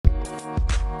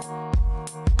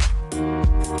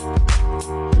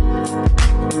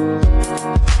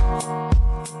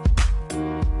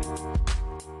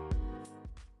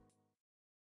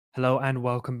Hello and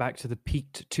welcome back to the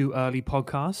Peaked Too Early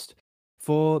podcast.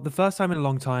 For the first time in a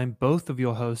long time, both of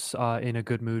your hosts are in a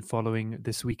good mood following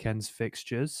this weekend's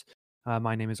fixtures.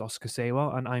 My name is Oscar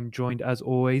Sewell, and I'm joined as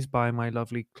always by my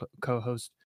lovely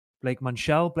co-host Blake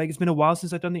Munchell. Blake, it's been a while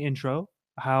since I've done the intro.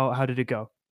 How did it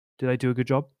go? Did I do a good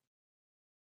job?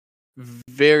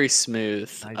 Very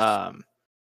smooth. Nice.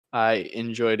 I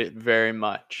enjoyed it very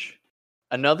much.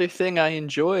 Another thing I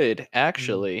enjoyed,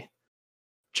 actually,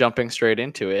 jumping straight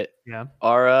into it, Yeah,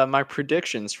 are my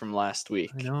predictions from last I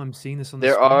week. know. I'm seeing this on the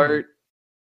There screen here. are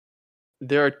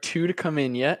there are two to come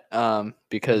in yet,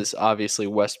 because obviously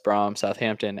West Brom,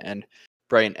 Southampton, and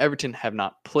Brighton Everton have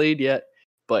not played yet.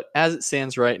 But as it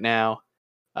stands right now,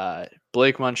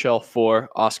 Blake Munchell 4,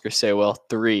 Oscar Sewell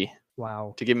 3,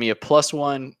 Wow. to give me a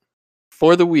 +1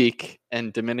 for the week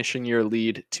and diminishing your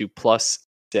lead to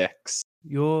 +6.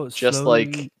 You're Just slowly.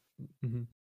 like Mhm.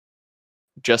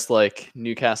 just like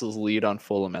Newcastle's lead on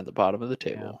Fulham at the bottom of the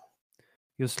Yeah. table.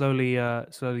 You're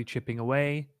slowly chipping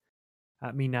away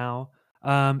at me now.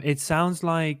 It sounds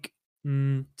like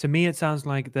to me it sounds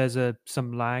like there's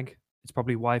some lag. It's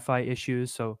probably Wi-Fi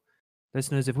issues. So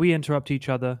listeners, if we interrupt each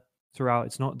other throughout,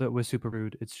 it's not that we're super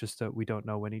rude. It's just that we don't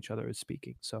know when each other is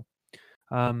speaking. So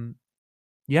um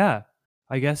yeah,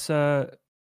 I guess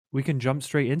we can jump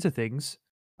straight into things.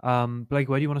 Blake,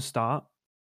 where do you want to start?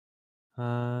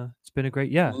 It's been a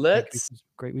great Let's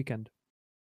great weekend.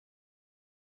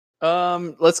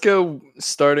 let's go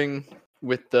starting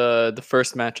with the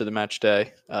first match of the match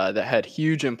day that had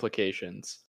huge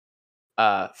implications.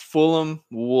 Fulham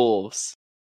Wolves,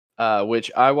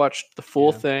 which I watched the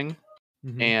full Yeah. thing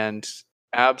Hmm. and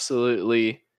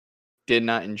absolutely did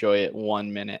not enjoy it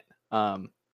 1 minute.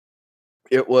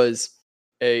 It was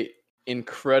a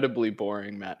incredibly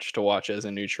boring match to watch as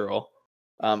a neutral.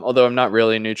 Although I'm not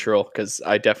really neutral because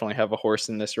I definitely have a horse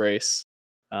in this race,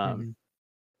 um, Hmm.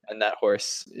 and that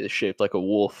horse is shaped like a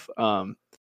wolf.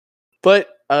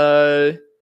 But the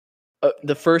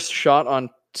first shot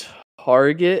on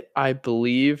target, I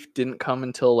believe, didn't come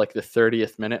until like the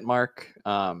 30th minute mark.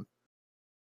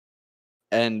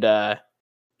 And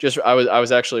just I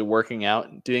was actually working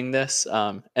out doing this.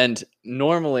 And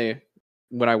normally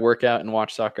when I work out and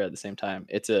watch soccer at the same time,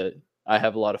 I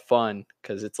have a lot of fun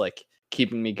because it's like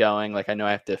keeping me going. Like I know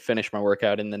I have to finish my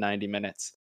workout in the 90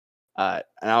 minutes. And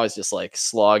I was just like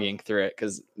slogging through it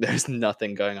because there's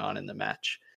nothing going on in the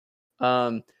match.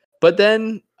 But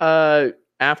then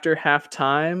after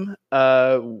halftime,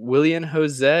 Willian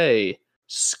Jose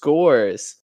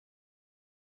scores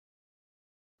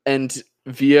and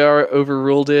VR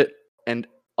overruled it and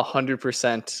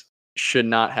 100% should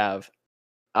not have.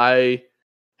 I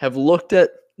have looked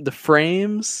at the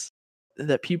frames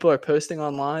that people are posting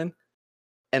online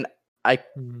and I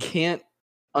Hmm. can't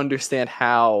understand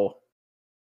how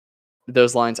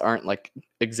those lines aren't like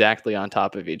exactly on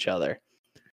top of each other.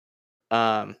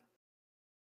 Um,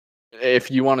 if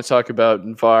you want to talk about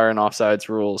VAR and offsides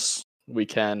rules, we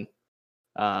can.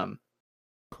 Um,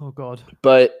 Oh God.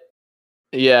 but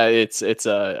yeah, it's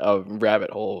a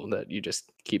rabbit hole that you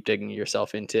just keep digging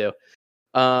yourself into.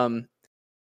 Um,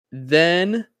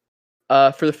 then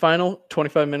for the final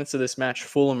 25 minutes of this match,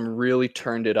 Fulham really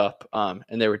turned it up,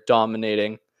 and they were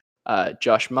dominating.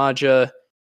 Josh Maja,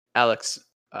 Alex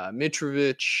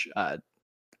Mitrovic,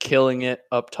 killing it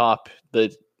up top.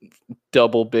 The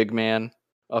double big man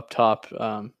up top,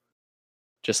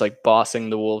 just like bossing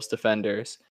the Wolves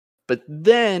defenders. But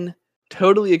then,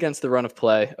 totally against the run of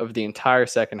play of the entire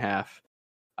second half,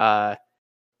 uh,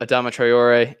 Adama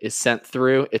Traore is sent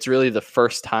through. It's really the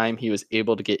first time he was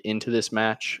able to get into this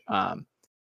match.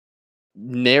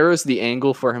 Narrows the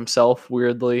angle for himself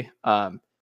weirdly, and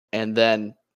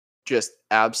then just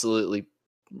absolutely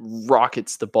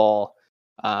rockets the ball.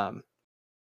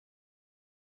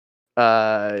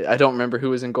 I don't remember who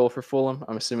was in goal for Fulham.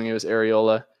 I'm assuming it was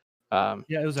Areola.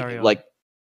 Yeah, it was Ariola. Like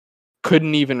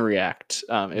couldn't even react.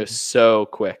 It was Mhm. so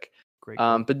quick. Great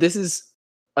call. But this is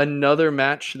another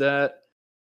match that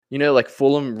like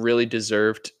Fulham really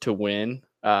deserved to win.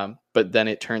 But then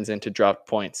it turns into dropped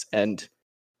points. And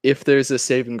if there's a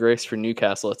saving grace for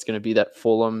Newcastle, it's going to be that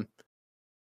Fulham,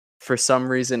 for some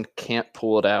reason, can't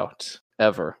pull it out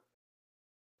ever.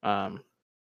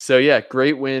 So yeah,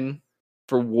 great win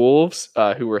for Wolves,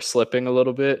 who were slipping a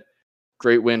little bit.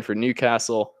 Great win for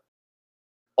Newcastle.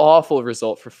 Awful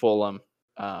result for Fulham.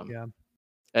 Yeah.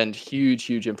 And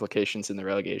huge implications in the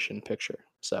relegation picture.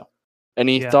 So,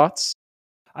 any Yeah. thoughts?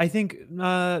 I think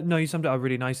no, you summed it up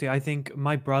really nicely. I think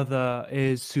my brother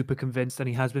is super convinced, and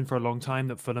he has been for a long time,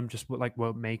 that Fulham just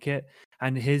won't make it.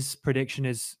 And his prediction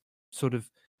is sort of,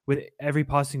 with every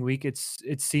passing week, it's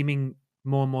seeming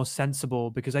more and more sensible,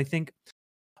 because I think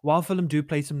while Fulham do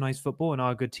play some nice football and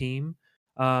are a good team,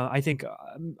 I think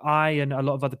I and a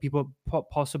lot of other people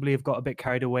possibly have got a bit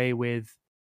carried away with,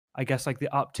 I guess, like the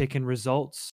uptick in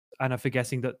results, and are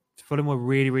forgetting that Fulham were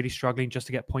really, really struggling just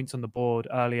to get points on the board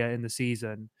earlier in the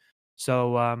season.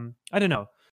 So I don't know.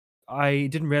 I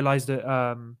didn't realize that.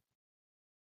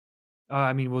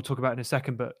 I mean, we'll talk about it in a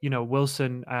second, but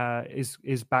Wilson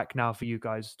is back now for you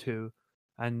guys too,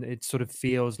 and it sort of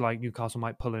feels like Newcastle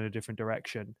might pull in a different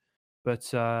direction. But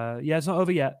yeah, it's not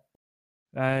over yet.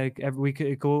 Every week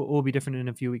it could all be different in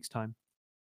a few weeks' time.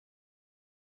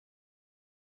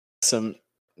 Some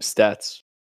stats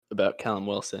about Callum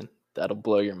Wilson that'll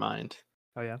blow your mind.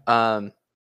 Oh yeah.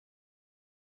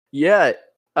 Yeah.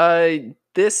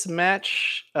 This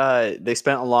match, they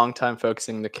spent a long time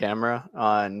focusing the camera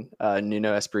on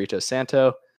Nuno Espirito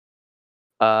Santo.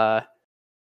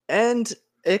 And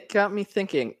it got me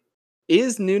thinking,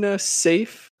 is Nuno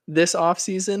safe this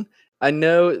offseason? I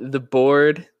know the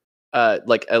board,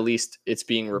 like at least it's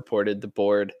being reported, the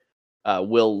board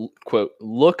will, quote,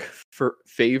 look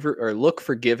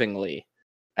forgivingly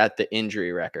at the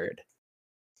injury record.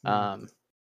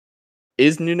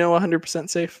 Is Nuno 100%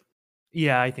 safe?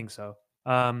 Yeah, I think so.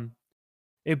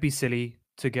 It'd be silly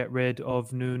to get rid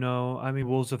of Nuno. I mean,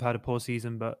 Wolves have had a poor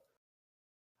season, but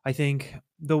I think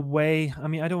the way, I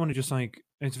mean, I don't want to just like,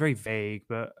 it's very vague,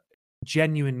 but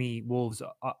genuinely Wolves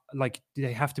are like,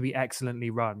 they have to be excellently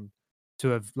run to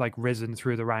have like risen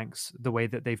through the ranks the way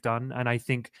that they've done. And I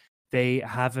think they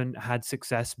haven't had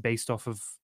success based off of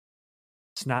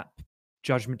snap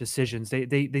judgment decisions.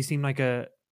 They seem like a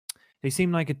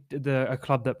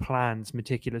club that plans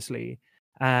meticulously,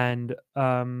 and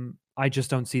I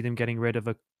just don't see them getting rid of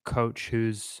a coach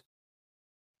who's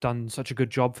done such a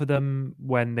good job for them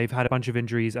when they've had a bunch of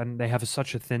injuries and they have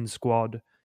such a thin squad.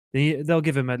 They'll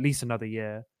give him at least another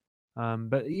year.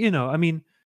 But I mean,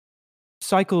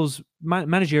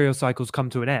 managerial cycles come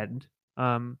to an end.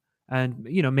 And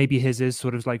maybe his is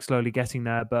sort of like slowly getting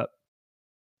there, but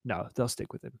no, they'll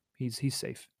stick with him. He's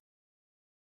safe.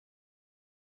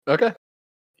 Okay.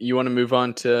 You want to move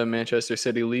on to Manchester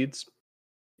City Leeds?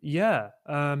 Yeah,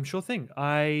 sure thing.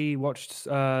 I watched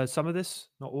some of this,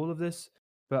 not all of this,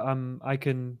 but I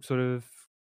can sort of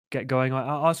get going.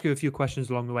 I'll ask you a few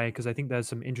questions along the way because I think there's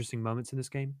some interesting moments in this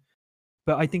game.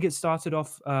 But I think it started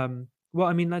off. Well,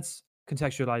 I mean, let's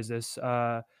contextualize this.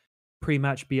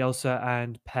 Pre-match, Bielsa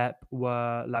and Pep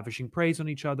were lavishing praise on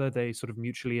each other. They sort of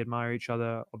mutually admire each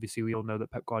other. Obviously, we all know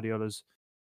that Pep Guardiola's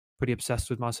pretty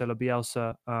obsessed with Marcelo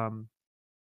Bielsa.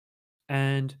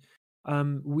 And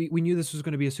we knew this was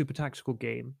going to be a super tactical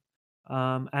game,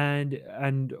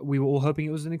 and we were all hoping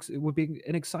it would be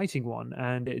an exciting one,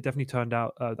 and it definitely turned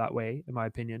out that way, in my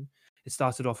opinion. It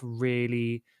started off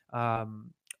really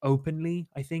openly.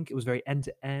 I think it was very end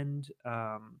to end,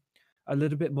 a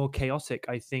little bit more chaotic,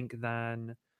 I think,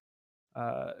 than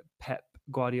Pep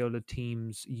Guardiola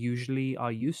teams usually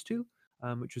are used to,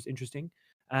 which was interesting,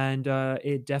 and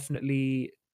it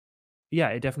definitely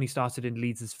started in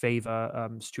Leeds' favor.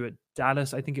 Stuart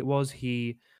Dallas, I think it was,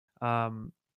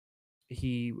 um,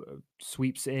 he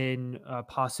sweeps in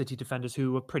past City defenders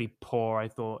who were pretty poor, I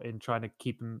thought, in trying to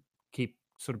keep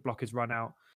sort of block his run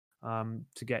out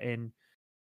to get in.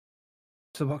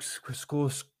 So the box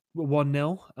scores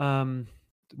 1-0.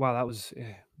 Wow, that was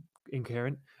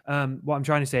incoherent. What I'm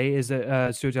trying to say is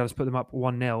that Stuart Dallas put them up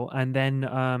 1-0, and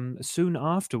then soon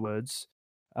afterwards,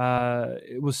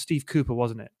 it was Steve Cooper,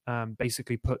 wasn't it?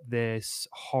 Basically put this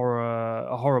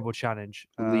a horrible challenge.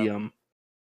 Liam.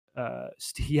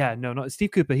 No, not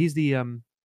Steve Cooper. He's the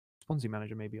Swansea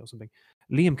manager, maybe, or something.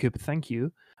 Liam Cooper, thank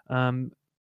you.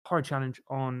 Horror challenge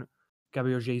on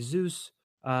Gabriel Jesus.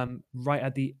 Right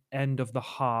at the end of the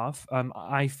half,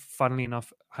 I, funnily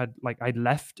enough, I'd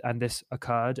left and this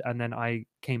occurred, and then I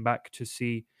came back to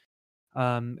see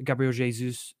Gabriel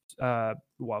Jesus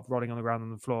rolling on the ground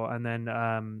on the floor, and then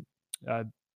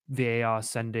VAR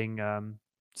sending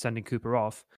Cooper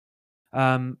off.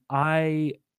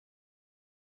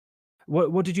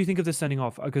 What did you think of the sending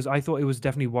off? Because I thought it was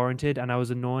definitely warranted, and I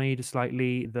was annoyed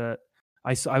slightly that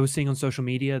I was seeing on social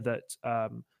media that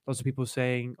lots of people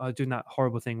saying, doing that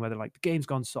horrible thing where they're like, the game's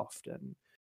gone soft and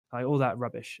like all that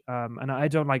rubbish. And I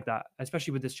don't like that,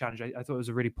 especially with this challenge. I thought it was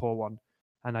a really poor one,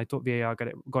 and I thought VAR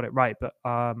got it right. But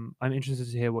I'm interested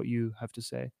to hear what you have to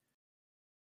say.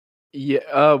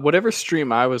 Yeah, whatever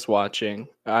stream I was watching,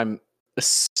 I'm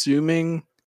assuming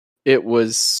it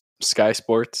was Sky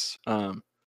Sports.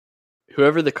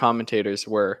 Whoever the commentators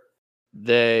were,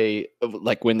 they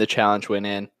like when the challenge went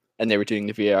in and they were doing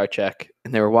the VAR check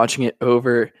and they were watching it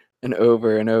over and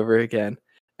over and over again.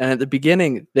 And at the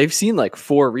beginning, they've seen like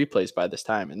 4 replays by this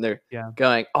time, and they're Yeah.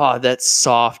 going, "Oh, that's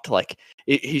soft. Like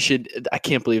he should. I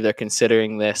can't believe they're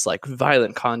considering this like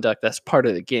violent conduct. That's part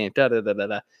of the game." Da da da da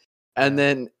da. And Yeah.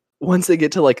 then once they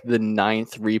get to like the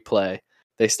 9th replay,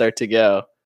 they start to go,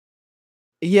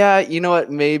 "Yeah, you know what?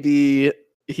 Maybe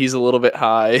he's a little bit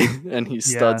high," and he Yeah.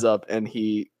 studs up and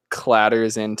he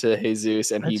clatters into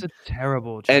Jesus, and That's a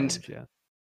terrible and challenge, yeah.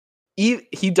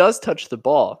 he does touch the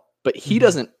ball, but he Mhm.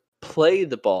 doesn't play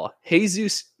the ball.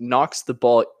 Jesus knocks the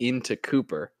ball into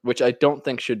Cooper, which I don't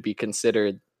think should be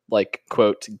considered like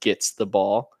quote gets the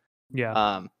ball. Yeah.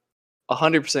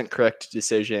 100% correct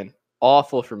decision.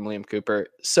 Awful from Liam Cooper.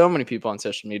 So many people on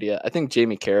social media. I think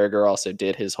Jamie Carragher also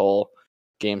did his whole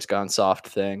game's gone soft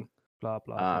thing. Blah,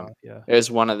 blah, blah, yeah. It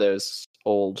was one of those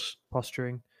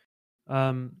Posturing.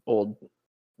 Um, old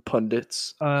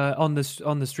pundits. on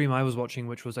the stream I was watching,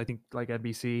 which was I think like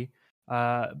NBC,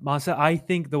 Marcel. I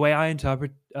think the way I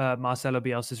interpret Marcelo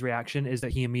Bielsa's reaction is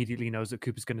that he immediately knows that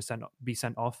Cooper's going to be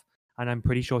sent off, and I'm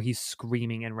pretty sure he's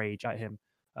screaming in rage at him,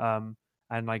 and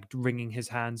like wringing his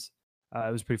hands.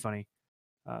 It was pretty funny,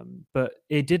 but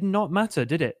it did not matter,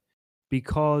 did it?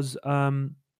 Because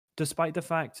despite the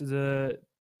fact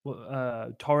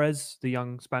Torres, the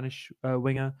young Spanish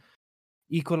winger,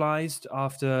 equalized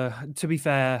after. To be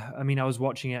fair, I mean, I was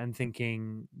watching it and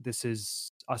thinking this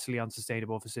is utterly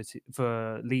unsustainable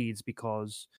for Leeds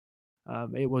because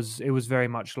it was very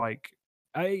much like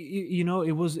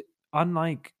it was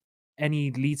unlike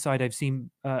any Leeds side I've seen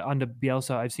under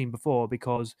Bielsa I've seen before,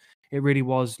 because it really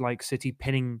was like City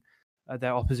pinning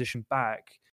their opposition back,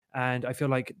 and I feel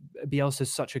like Bielsa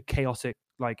is such a chaotic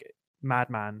like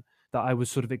madman that I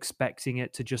was sort of expecting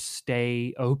it to just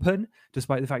stay open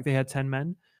despite the fact they had 10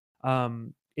 men.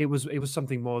 It was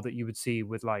something more that you would see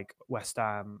with like West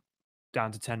Ham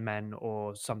down to 10 men,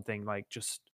 or something like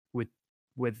just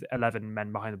with 11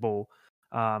 men behind the ball.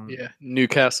 Um, Yeah,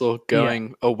 Newcastle yeah,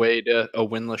 going away to a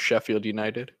winless Sheffield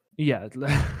United. yeah,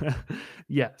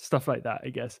 yeah, stuff like that, I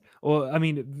guess. Or I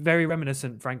mean, very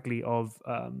reminiscent, frankly, of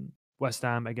West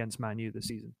Ham against Man U this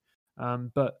season.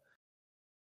 But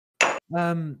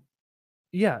um,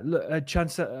 yeah, look,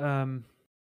 chance. D-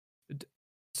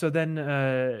 So then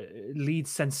Leeds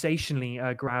sensationally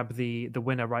grab the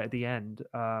winner right at the end,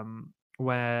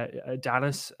 where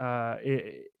Dallas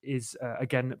is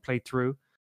again played through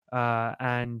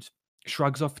and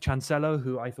shrugs off Chancelo,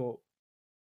 who I thought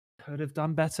could have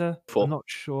done better. I'm Full. not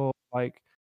sure. Like,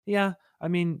 yeah, I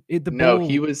mean, the No, ball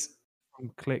from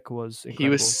Click was he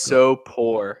was incredible. Go on. so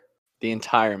poor the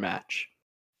entire match.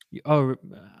 Oh,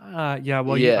 yeah.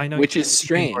 Well, Yeah, I know which is he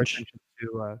paid more strange. attention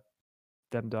to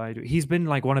them died. He's been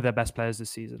like one of their best players this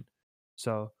season.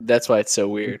 So That's why it's so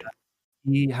weird.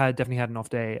 he had definitely had an off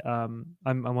day. I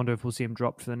wonder if we'll see him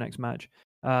dropped for the next match.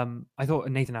 I thought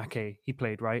Nathan Ake, he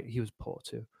played right. He was poor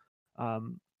too.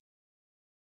 Um,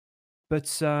 but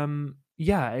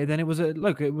yeah, then it was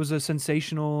a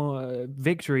sensational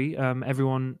victory.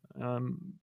 Everyone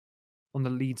on the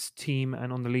Leeds team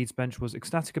and on the Leeds bench was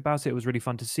ecstatic about it. It was really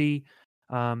fun to see.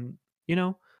 Um, you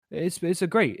know, it's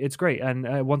great.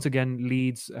 And once again,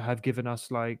 Leeds have given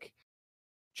us like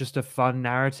just a fun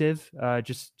narrative,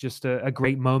 just a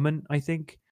great moment, I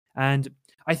think. And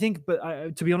I think,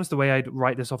 but to be honest, the way I'd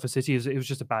write this off for City is it was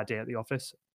just a bad day at the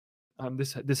office.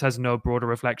 This has no broader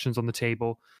reflections on the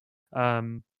table.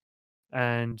 Um,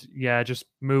 and yeah, just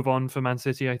move on for Man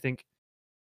City, I think.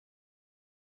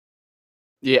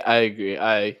 Yeah, I agree.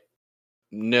 I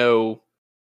no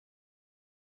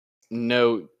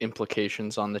no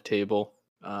implications on the table.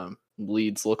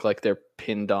 Leeds look like they're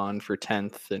pinned on for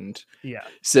 10th, and Yeah,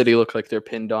 City look like they're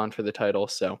pinned on for the title.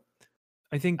 So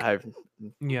I think, I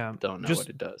yeah, don't know what just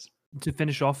it does. to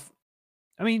finish off,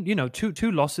 I mean,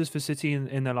 two losses for City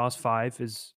in their last five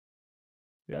is,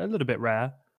 yeah, a little bit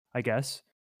rare, I guess,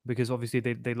 because obviously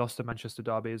they lost to Manchester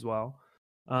Derby as well.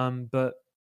 But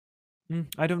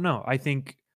I don't know. I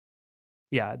think,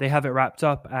 yeah, they have it wrapped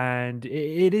up, and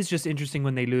it is just interesting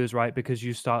when they lose, right? Because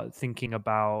you start thinking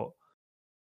about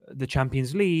the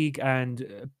Champions League,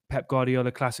 and Pep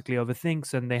Guardiola classically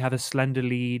overthinks, and they have a slender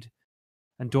lead,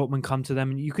 and Dortmund come to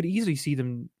them, and you could easily see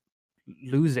them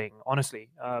losing. Honestly,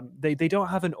 they don't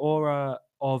have an aura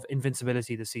of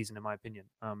invincibility this season, in my opinion.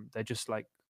 They're just like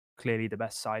clearly the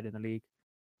best side in the league.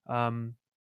 Um,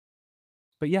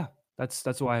 but yeah, that's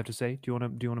all I have to say. Do you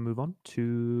want to move on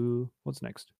to what's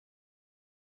next?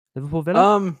 Liverpool Villa.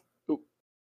 Um,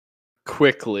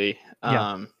 quickly.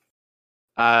 Yeah.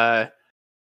 I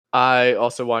I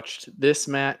also watched this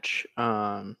match.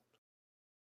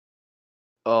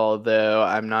 Although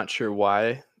I'm not sure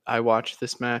why I watched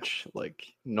this match. Like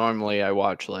normally I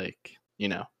watch like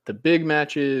the big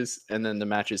matches and then the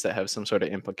matches that have some sort of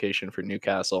implication for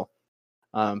Newcastle.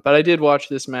 But I did watch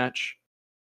this match.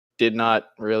 Did not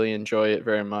really enjoy it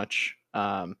very much.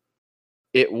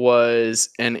 It was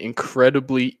an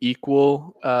incredibly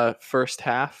equal first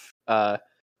half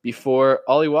before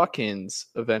Ollie Watkins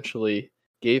eventually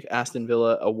gave Aston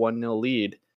Villa a 1-0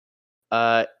 lead.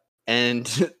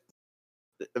 And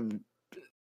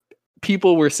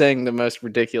people were saying the most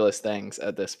ridiculous things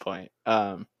at this point.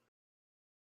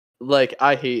 Like,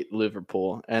 I hate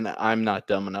Liverpool, and I'm not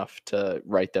dumb enough to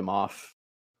write them off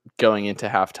going into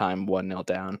halftime 1-0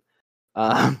 down.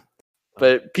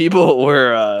 But people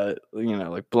were,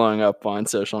 like blowing up on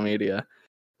social media.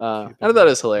 I thought it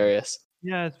was hilarious.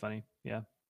 Yeah, it's funny. Yeah.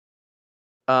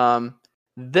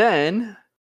 Then,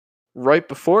 right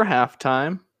before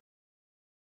halftime,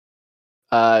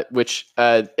 which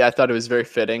I thought it was very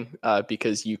fitting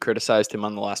because you criticized him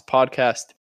on the last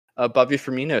podcast, Bobby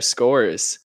Firmino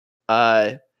scores.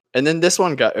 And then this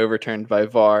one got overturned by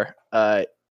VAR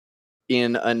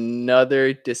in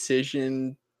another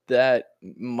decision that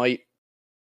might...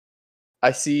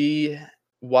 I see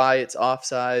why it's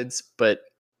offsides, but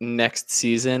next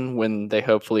season when they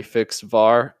hopefully fix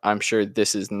VAR, I'm sure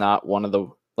this is not one of the...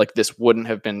 Like, this wouldn't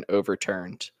have been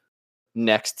overturned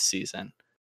next season.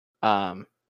 But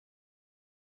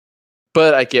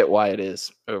I get why it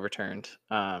is overturned.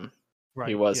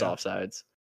 He was offsides.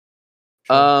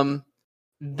 Sure.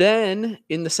 Then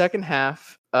in the second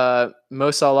half, Mo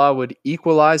Salah would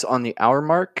equalize on the hour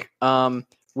mark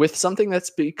with something that's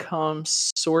become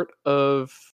sort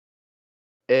of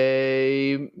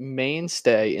a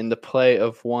mainstay in the play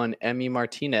of one Emi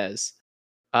Martinez.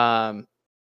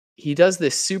 He does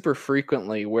this super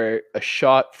frequently where a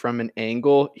shot from an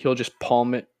angle, he'll just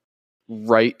palm it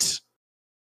right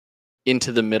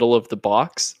into the middle of the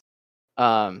box.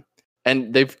 And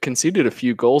they've conceded a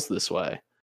few goals this way.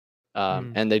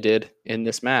 And they did in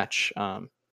this match.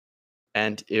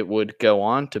 And it would go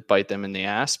on to bite them in the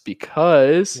ass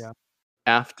because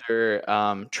after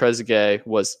Trezeguet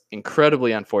was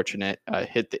incredibly unfortunate,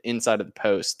 hit the inside of the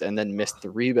post and then missed the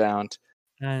rebound.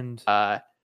 And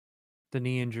the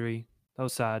knee injury. That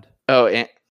was sad. Oh,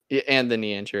 and the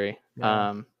knee injury.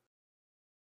 Yeah.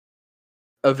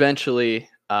 Eventually,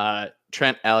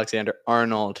 Trent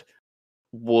Alexander-Arnold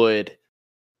would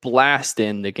blast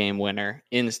in the game winner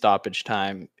in stoppage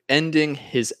time, ending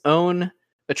his own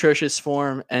atrocious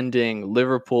form, ending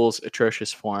Liverpool's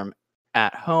atrocious form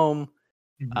at home,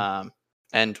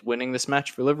 and winning this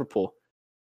match for Liverpool.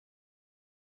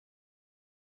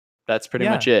 That's pretty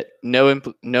much it. No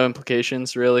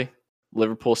implications, really.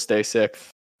 Liverpool stay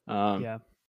sixth.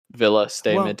 Villa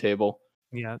stay mid-table.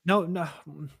 Yeah. No.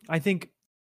 I think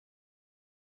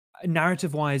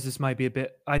narrative-wise, this might be a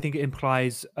bit... I think it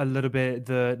implies a little bit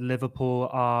that Liverpool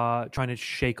are trying to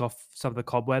shake off some of the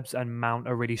cobwebs and mount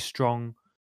a really strong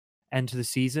end to the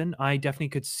season. I definitely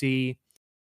could see...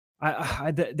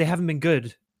 they haven't been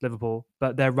good, Liverpool,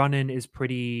 but their run-in is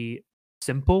pretty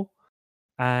simple.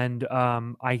 And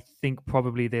I think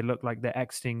probably they look like they're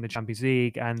exiting the Champions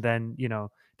League, and then,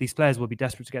 these players will be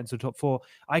desperate to get into the top four.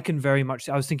 I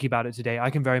was thinking about it today. I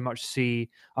can very much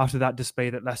see, after that display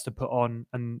that Leicester put on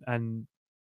and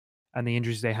the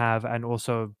injuries they have, and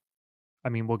also, I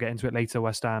mean, we'll get into it later,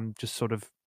 West Ham just sort of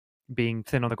being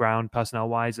thin on the ground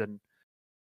personnel-wise and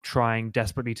trying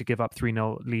desperately to give up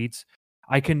 3-0 leads.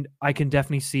 I can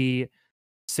definitely see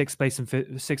sixth place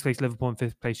Liverpool and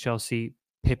fifth place Chelsea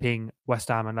pipping West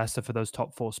Ham and Leicester for those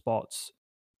top four spots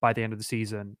by the end of the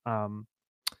season.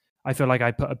 I feel like I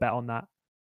put a bet on that.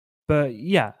 But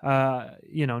yeah,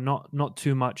 not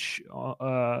too much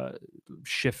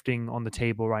shifting on the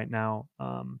table right now.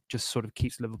 Just sort of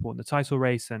keeps Liverpool in the title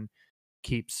race and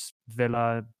keeps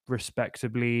Villa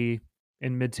respectably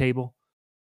in mid-table.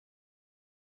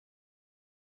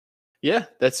 Yeah,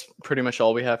 that's pretty much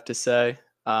all we have to say.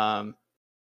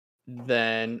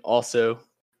 Then also,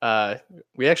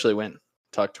 we actually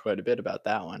talked quite a bit about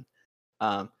that one.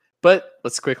 But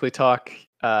let's quickly talk.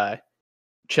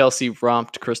 Chelsea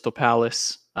romped Crystal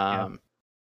Palace. Kai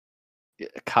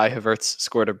Havertz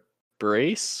scored a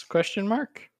brace? ?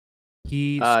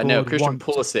 He scored no, Christian once.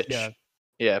 Pulisic.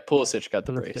 Yeah, Pulisic got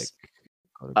the brace.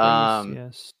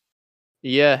 Yes.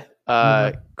 Yeah,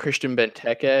 Christian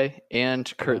Benteke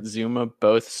and Kurt Zouma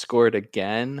both scored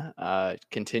again,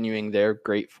 continuing their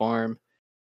great form.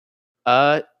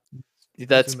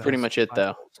 That's pretty much it,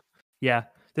 though. Yeah,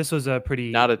 this was a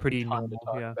pretty normal.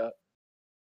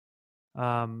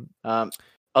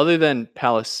 Other than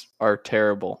Palace are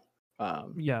terrible.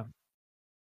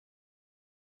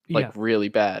 Really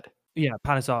bad. Yeah,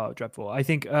 Palace are dreadful. I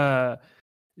think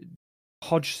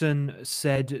Hodgson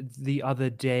said the other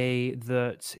day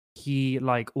that he,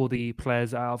 like all the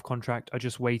players out of contract, are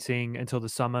just waiting until the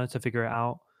summer to figure it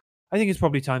out. I think it's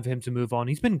probably time for him to move on.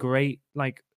 He's been great.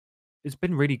 Like, it's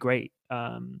been really great.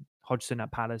 Hodgson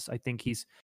at Palace. I think he's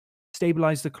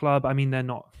stabilized the club. I mean,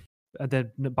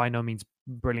 they're by no means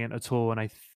brilliant at all. And I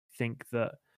think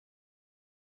that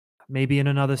maybe in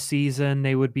another season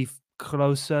they would be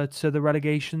closer to the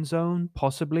relegation zone,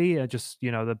 possibly. Just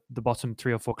the bottom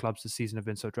 3 or 4 clubs this season have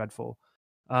been so dreadful.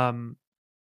 Yeah,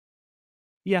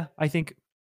 I think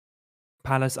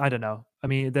Palace. I don't know. I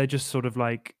mean, they're just sort of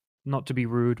like, not to be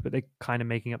rude, but they're kind of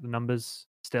making up the numbers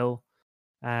still,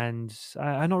 and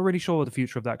I'm not really sure what the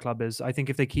future of that club is. I think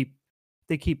if they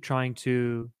keep trying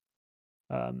to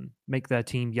make their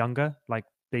team younger, like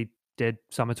they did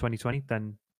summer 2020,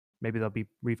 then maybe they'll be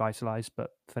revitalized.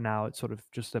 But for now, it's sort of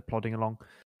just they're plodding along.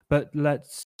 But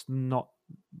let's not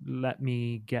let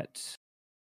me get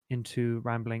into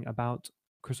rambling about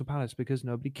Crystal Palace because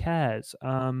nobody cares.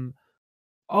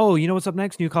 Oh, you know what's up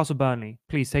next? Newcastle Burnley.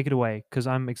 Please take it away because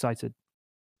I'm excited.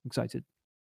 Excited.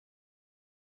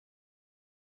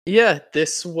 Yeah,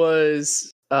 this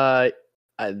was the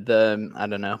I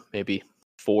don't know, maybe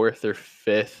 4th or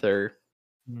 5th or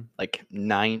like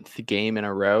 9th game in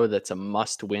a row that's a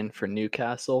must win for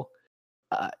Newcastle.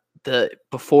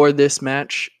 Before this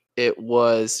match, it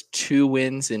was 2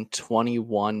 wins in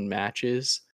 21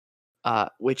 matches,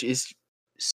 which is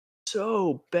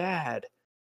so bad.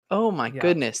 Oh my Yeah,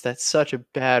 goodness, that's such a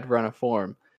bad run of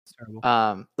form. it's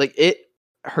terrible. Like it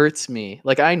hurts me.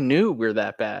 Like I knew we're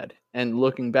that bad, and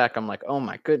looking back, I'm like, oh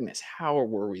my goodness, how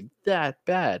were we that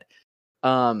bad?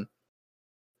 Um,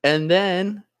 and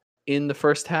then in the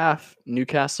first half,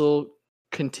 Newcastle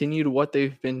continued what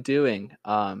they've been doing.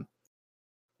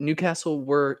 Newcastle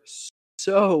were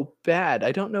so bad.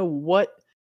 I don't know what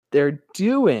they're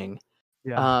doing.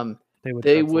 Yeah, Um, they were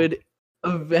they dreadful. would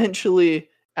eventually,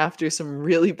 after some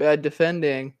really bad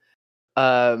defending,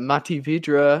 Mati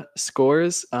Vidra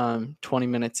scores 20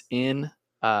 minutes in.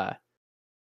 Uh,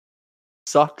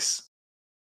 sucks.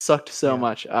 Sucked so Yeah.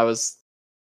 much. I was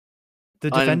The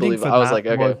defending unbelievable. for I was that like,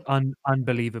 was okay.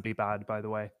 unbelievably bad, by the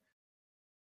way.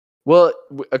 Well,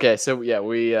 okay, so yeah,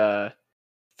 we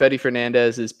Fede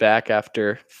Fernandez is back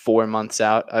after 4 months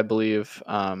out, I believe.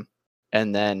 And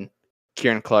then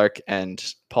Kieran Clark and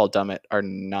Paul Dummett are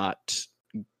not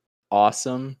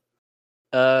awesome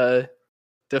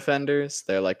defenders.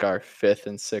 They're like our 5th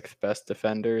and 6th best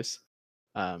defenders.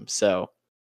 So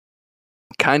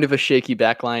kind of a shaky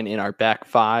back line in our back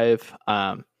 5.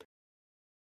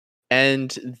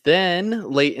 And then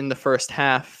late in the first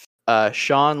half,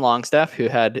 Sean Longstaff, who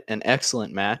had an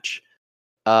excellent match,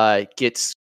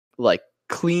 gets like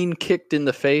clean kicked in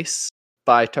the face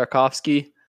by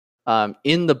Tarkovsky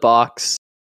in the box.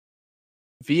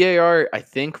 VAR, I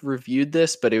think, reviewed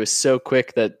this, but it was so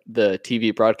quick that the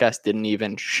TV broadcast didn't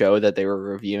even show that they were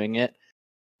reviewing it.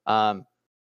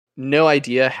 No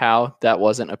idea how that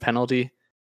wasn't a penalty.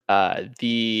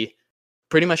 The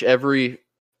pretty much every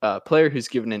player who's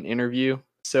given an interview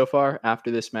so far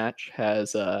after this match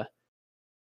has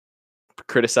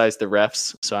criticized the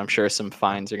refs, so I'm sure some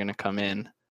fines are going to come in.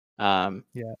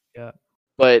 Yeah.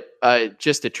 But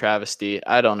just a travesty.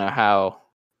 I don't know how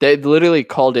they literally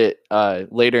called it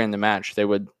later in the match. They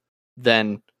would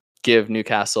then give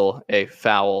Newcastle a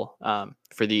foul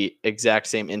for the exact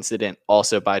same incident,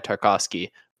 also by Tarkovsky,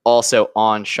 also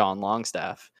on Sean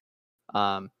Longstaff.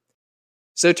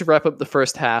 So to wrap up the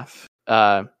first half,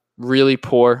 really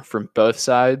poor from both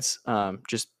sides.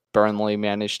 Just Burnley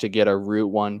managed to get a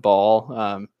route one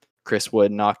ball. Chris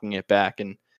Wood knocking it back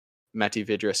and Mati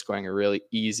Vidra scoring a really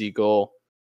easy goal.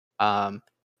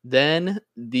 Then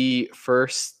the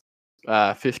first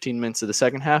 15 minutes of the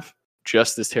second half,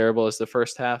 just as terrible as the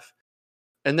first half.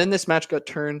 And then this match got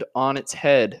turned on its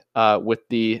head with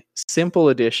the simple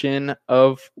addition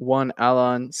of one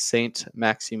Alain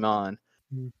Saint-Maximin.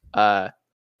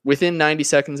 Within 90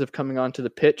 seconds of coming onto the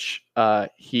pitch,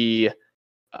 he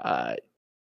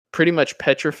pretty much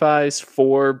petrifies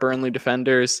 4 Burnley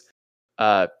defenders,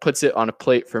 puts it on a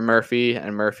plate for Murphy,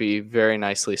 and Murphy very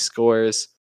nicely scores.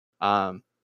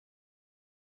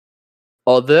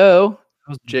 Although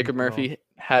Jacob Murphy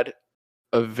had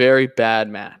a very bad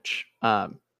match.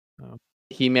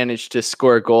 He managed to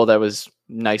score a goal that was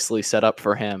nicely set up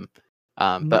for him.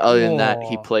 But other than that,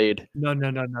 he played No.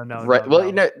 right.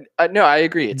 Well, no, I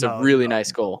agree. It's a really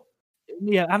nice goal.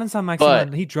 Yeah, Alain Saint-Maximin,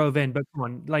 But he drove in, but come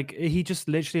on, like he just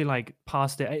literally like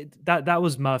passed it. That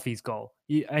was Murphy's goal.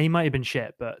 He might have been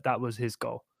shit, but that was his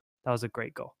goal. That was a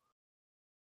great goal.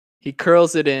 he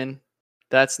curls it in.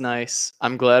 That's nice.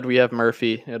 I'm glad we have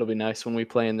Murphy. It'll be nice when we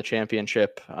play in the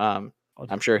championship.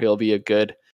 God. I'm sure he'll be a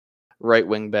good right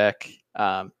wing back.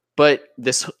 But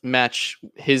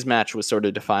his match was sort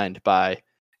of defined by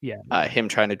Yeah. him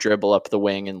trying to dribble up the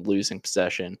wing and losing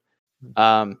possession.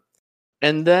 Mm.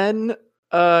 And then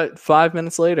 5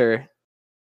 minutes later,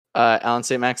 Alan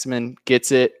St. Maximin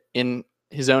gets it in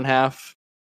his own half,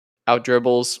 out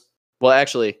dribbles. Well,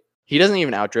 actually, he doesn't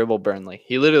even out dribble Burnley.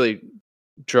 He literally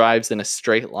drives in a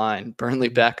straight line, Burnley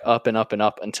back up and up and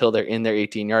up until they're in their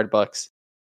 18-yard box.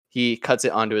 He cuts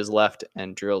it onto his left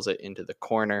and drills it into the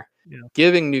corner,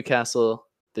 giving Newcastle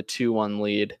the 2-1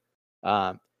 lead.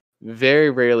 Very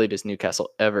rarely does Newcastle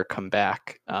ever come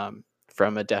back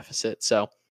from a deficit. So,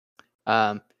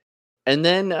 and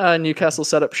then Newcastle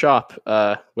set up shop,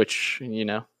 which,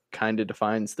 kind of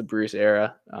defines the Bruce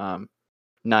era.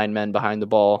 9 men behind the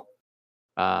ball.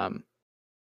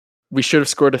 We should have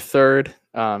scored a third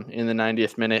in the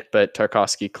 90th minute, but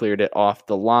Tarkowski cleared it off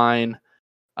the line.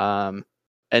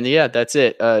 And yeah, that's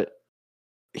it.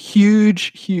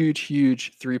 Huge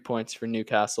 3 points for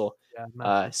Newcastle.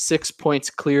 Yeah, 6 points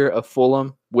clear of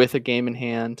Fulham with a game in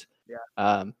hand.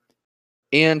 Yeah.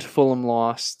 And Fulham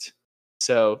lost.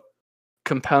 So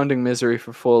compounding misery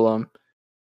for Fulham,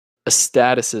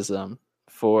 ecstaticism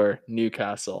for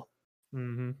Newcastle.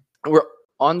 Mm-hmm. We're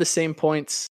on the same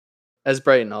points as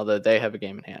Brighton, although they have a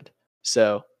game in hand.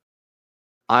 So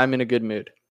I'm in a good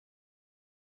mood.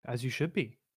 As you should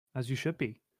be.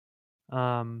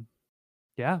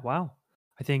 Yeah, wow.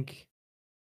 I think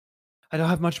I don't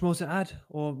have much more to add,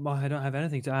 or I don't have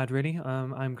anything to add really.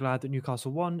 I'm glad that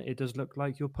Newcastle won. It does look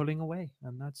like you're pulling away,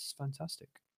 and that's fantastic.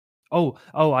 Oh,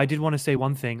 I did want to say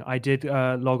one thing. I did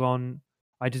log on.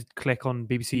 I did click on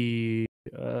BBC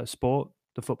Sport,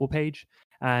 the football page,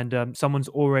 and someone's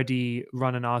already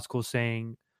run an article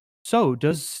saying, "So,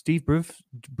 does Steve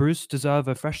Bruce deserve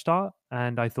a fresh start?"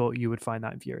 And I thought you would find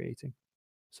that infuriating.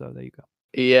 So there you go.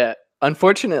 Yeah.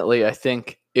 Unfortunately, I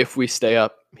think if we stay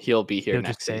up, he'll be here He'll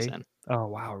next just stay. season. Oh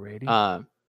wow, really? My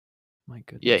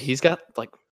goodness. Yeah, he's got like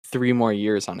 3 more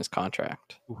years on his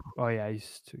contract. Oof. Oh yeah,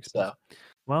 he's too expensive. So.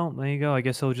 Well, there you go. I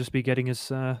guess he'll just be getting his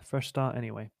fresh start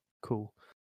anyway. Cool.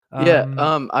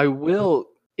 I will,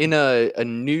 in a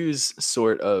news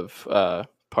sort of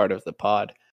part of the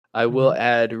pod, I will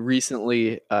add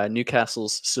recently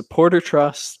Newcastle's Supporter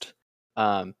Trust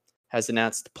has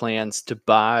announced plans to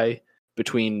buy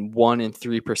between 1% and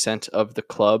 3% of the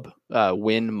club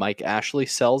when Mike Ashley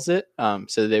sells it.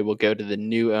 So they will go to the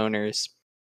new owners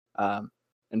and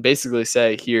basically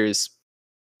say, here's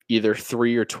either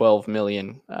 3 or 12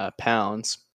 million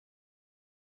pounds.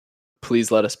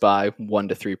 Please let us buy 1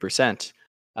 to 3%.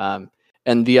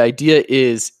 And the idea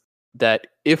is that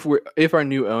if our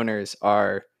new owners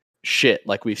are shit,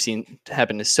 like we've seen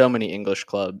happen to so many English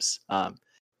clubs,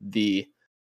 the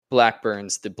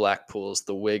Blackburns, the Blackpools,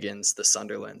 the Wigans, the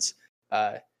Sunderlands,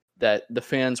 that the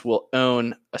fans will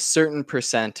own a certain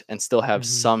percent and still have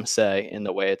some say in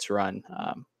the way it's run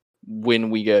when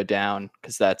we go down,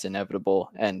 because that's inevitable.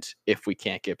 And if we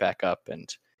can't get back up, and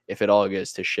if it all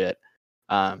goes to shit.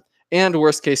 And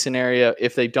worst case scenario,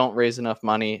 if they don't raise enough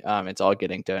money, it's all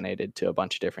getting donated to a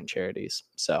bunch of different charities.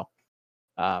 So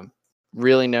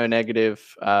really no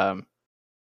negative.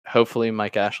 Hopefully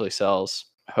Mike Ashley sells.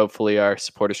 Hopefully our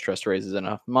Supporters Trust raises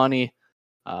enough money.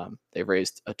 They've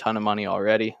raised a ton of money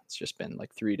already. It's just been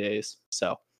like 3 days.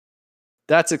 So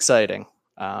that's exciting.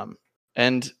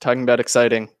 And talking about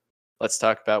exciting, let's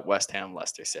talk about West Ham,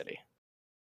 Leicester City.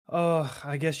 Oh,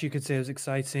 I guess you could say it was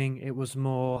exciting. It was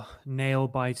more nail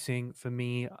biting for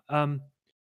me.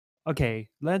 Okay,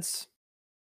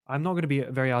 I'm not going to be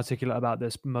very articulate about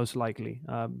this, most likely,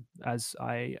 as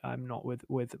I'm not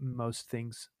with most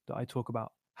things that I talk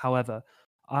about. However,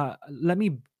 let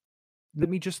me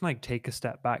just like take a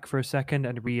step back for a second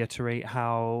and reiterate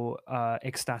how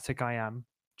ecstatic I am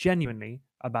genuinely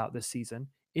about this season.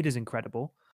 It is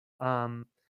incredible,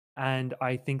 and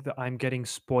I think that I'm getting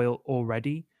spoiled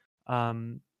already.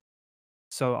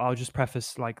 So I'll just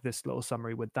preface like this little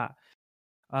summary with that.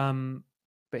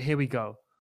 But here we go.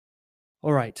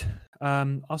 All right.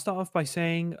 I'll start off by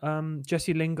saying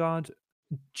Jesse Lingard,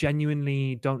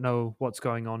 genuinely don't know what's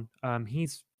going on.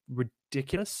 He's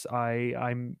ridiculous.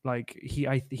 I'm like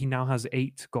he now has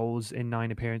 8 goals in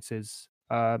 9 appearances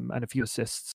and a few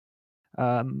assists.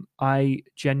 I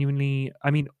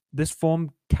mean, this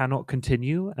form cannot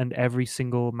continue, and every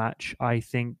single match I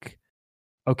think,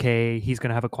 okay, he's going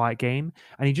to have a quiet game,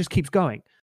 and he just keeps going.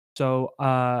 So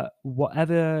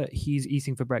whatever he's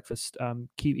eating for breakfast,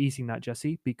 keep eating that,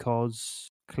 Jesse,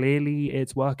 because clearly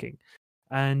it's working.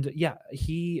 And yeah,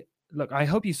 I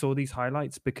hope you saw these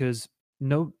highlights, because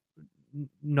no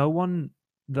one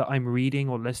that I'm reading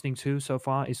or listening to so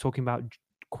far is talking about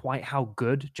quite how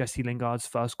good Jesse Lingard's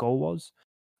first goal was.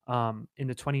 In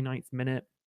the 29th minute,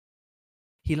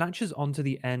 he latches onto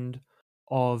the end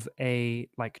of a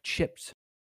like chipped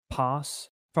pass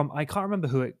from I can't remember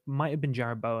who it might have been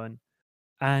Jared Bowen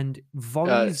and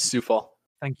volleys. Sufal.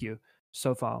 Thank you.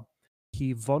 So far,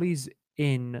 he volleys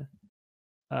in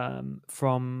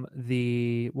from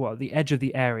the edge of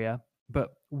the area,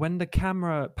 but when the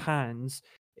camera pans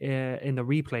in the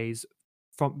replays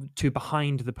from to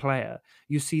behind the player,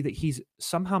 you see that he's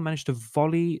somehow managed to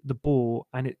volley the ball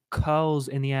and it curls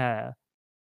in the air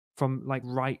from like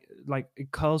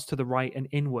it curls to the right and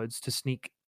inwards to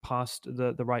sneak past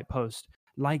the right post,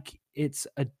 like it's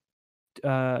a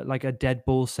like a dead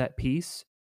ball set piece,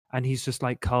 and he's just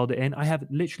like curled it in. I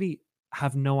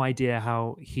have no idea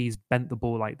how he's bent the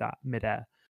ball like that midair.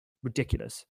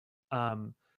 Ridiculous.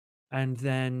 Um, and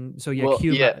then so yeah, Well,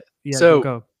 cue yeah. yeah, go So,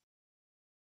 go.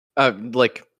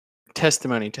 like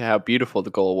testimony to how beautiful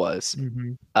the goal was.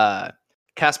 Hmm.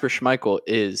 Casper Schmeichel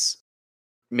is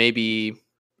maybe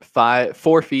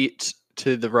 4 feet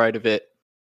to the right of it,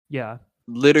 Yeah,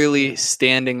 literally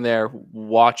standing there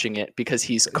watching it because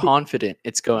he's confident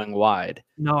it's going wide.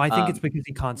 no, I think it's Um, because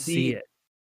he can't see the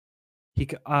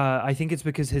it. I think it's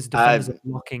because his defenders uh, are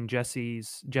blocking Jesse.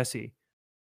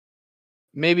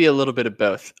 maybe a little bit of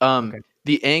both. Okay,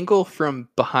 The angle from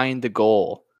behind the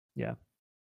goal, yeah,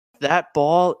 that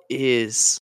ball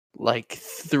is like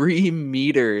 3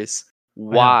 meters I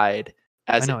know, wide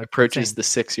as it it's approaches insane. the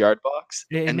 6 yard box,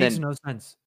 It and makes then no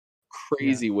sense. Yeah,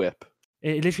 crazy whip.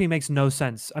 it literally makes no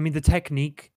sense. I mean, the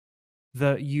technique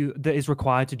that is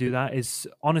required to do that is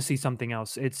honestly something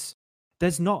else.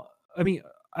 There's not. I mean,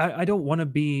 I don't want to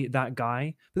be that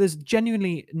guy, but there's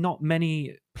genuinely not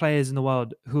many players in the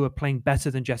world who are playing better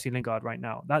than Jesse Lingard right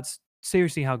now. That's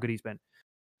seriously how good he's been.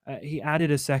 He added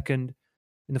a second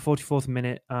in the 44th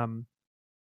minute.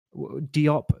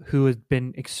 Diop, who has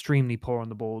been extremely poor on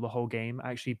the ball the whole game,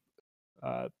 actually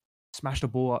uh, smashed a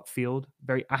ball upfield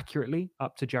very accurately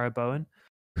up to Jared Bowen,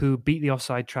 who beat the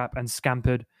offside trap and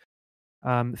scampered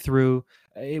through.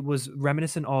 It was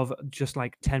reminiscent of just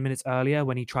like 10 minutes earlier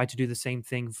when he tried to do the same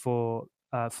thing for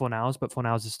Fornals, but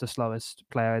Fornals is the slowest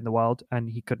player in the world and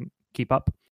he couldn't keep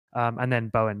up. And then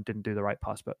Bowen didn't do the right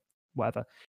pass, but whatever.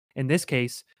 In this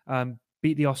case,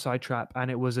 beat the offside trap and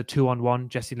it was a 2-on-1.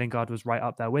 Jesse Lingard was right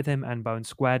up there with him and Bowen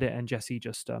squared it and Jesse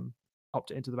just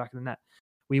popped it into the back of the net.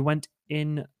 We went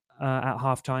in at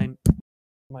halftime.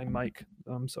 My mic,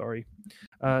 I'm sorry.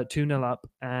 2-0 up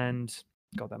and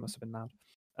God, that must have been loud.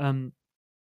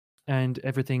 And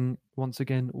everything once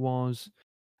again was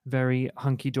very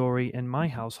hunky dory in my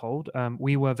household.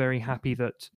 We were very happy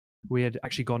that we had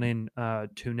actually gone in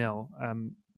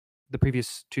 2-0. The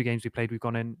previous two games we played, we've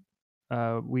gone in.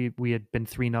 We had been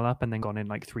 3-0 up and then gone in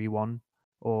like 3-1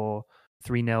 or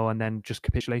 3-0 and then just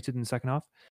capitulated in the second half.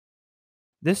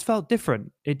 This felt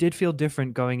different. It did feel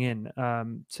different going in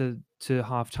to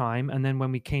half time, and then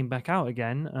when we came back out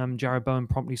again, Jared Bowen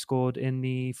promptly scored in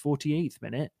the 48th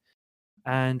minute,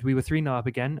 and we were 3-0 up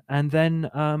again. And then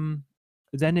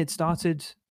it started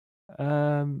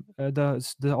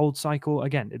the old cycle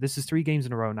again. This is 3 games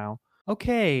in a row now.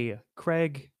 Okay,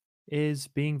 Craig is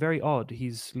being very odd.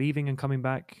 He's leaving and coming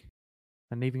back,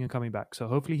 and leaving and coming back. So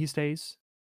hopefully he stays.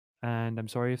 And I'm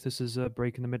sorry if this is a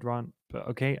break in the mid run, but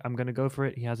okay, I'm going to go for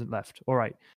it. He hasn't left. All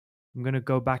right. I'm going to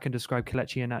go back and describe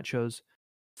Kelechi Iheanacho's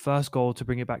first goal to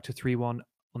bring it back to 3-1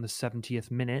 on the 70th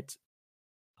minute.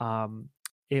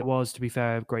 It was, to be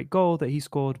fair, a great goal that he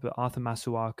scored, but Arthur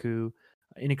Masuaku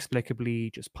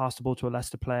inexplicably just passed the ball to a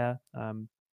Leicester player.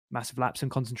 Massive lapse in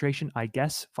concentration, I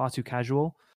guess, far too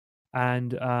casual.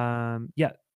 And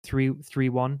yeah,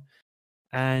 3-1.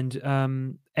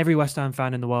 And every West Ham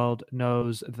fan in the world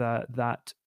knows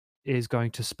that is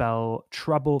going to spell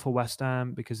trouble for West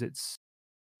Ham because it's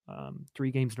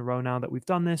 3 games in a row now that we've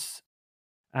done this.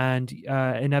 And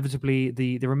inevitably,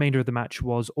 the remainder of the match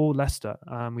was all Leicester.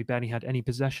 We barely had any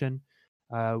possession.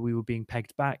 We were being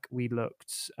pegged back. We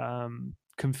looked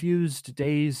confused,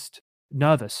 dazed,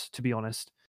 nervous, to be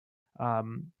honest.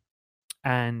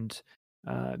 And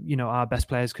our best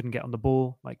players couldn't get on the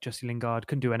ball. Like Jesse Lingard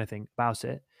couldn't do anything about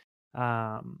it.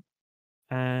 Yeah,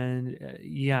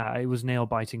 it was nail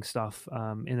biting stuff.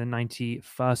 In the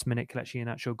 91st minute, Kelechi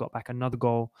Iheanacho got back another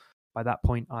goal. By that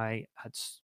point, I had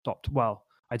stopped. Well,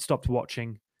 I'd stopped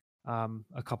watching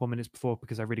a couple minutes before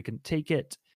because I really couldn't take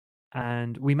it.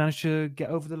 And we managed to get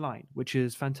over the line, which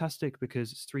is fantastic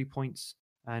because it's 3 points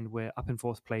and we're up in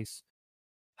 4th place.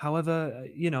 However,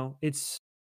 it's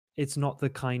not the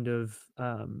kind of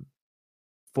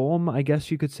form, I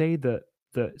guess you could say, that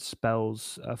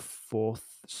spells a 4th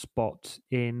spot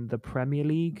in the Premier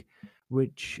League.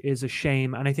 which is a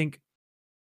shame. And I think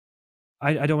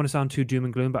I don't want to sound too doom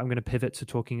and gloom, but I'm going to pivot to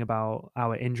talking about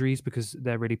our injuries because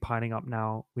they're really piling up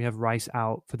now. We have Rice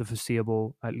out for the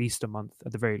foreseeable, at least a month,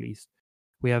 at the very least.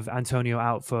 We have Antonio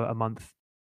out for a month.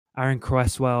 Aaron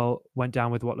Cresswell went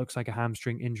down with what looks like a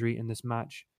hamstring injury in this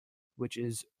match, which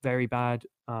is very bad.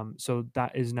 So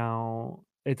that is now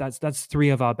that's three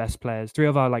of our best players, three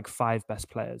of our like five best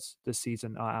players this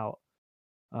season are out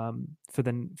for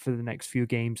the next few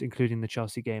games, including the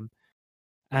Chelsea game.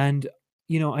 And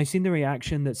I've seen the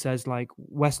reaction that says like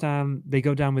West Ham, they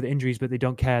go down with injuries, but they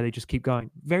don't care. They just keep going.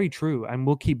 Very true. And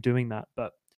we'll keep doing that.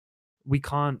 But we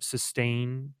can't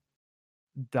sustain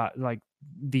that, like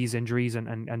these injuries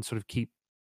and sort of keep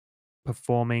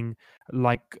performing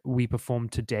like we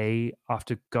performed today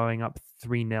after going up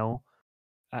 3-0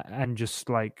 and just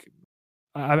like,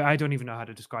 I don't even know how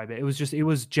to describe it. It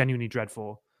was genuinely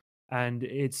dreadful. And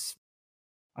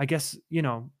I guess,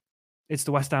 it's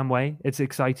the West Ham way. It's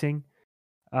exciting.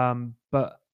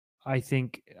 But I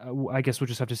think I guess we'll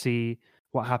just have to see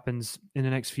what happens in the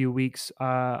next few weeks.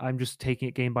 I'm just taking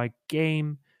it game by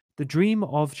game. The dream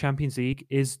of Champions League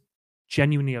is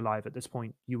genuinely alive at this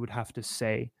point. You would have to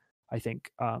say, I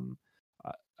think,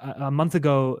 a month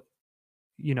ago,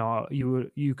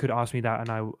 you could ask me that,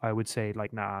 and I would say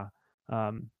like, nah,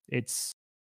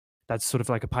 that's sort of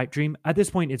like a pipe dream. At this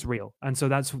point, it's real, and so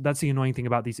that's the annoying thing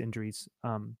about these injuries,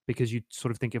 because you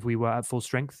sort of think if we were at full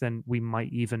strength, then we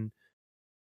might even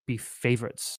be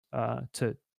favorites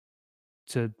to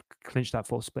clinch that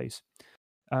fourth place.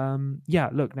 Yeah,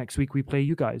 look, next week we play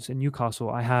you guys in Newcastle.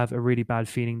 I have a really bad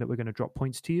feeling that we're going to drop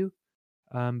points to you,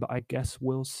 but I guess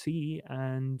we'll see.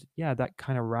 And yeah, that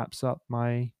kind of wraps up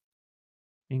my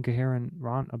incoherent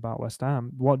rant about West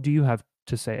Ham. What do you have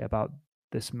to say about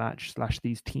this match /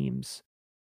 these teams?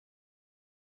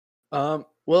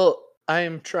 Well, I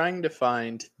am trying to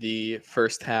find the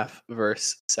first half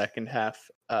versus second half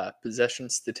possession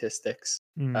statistics,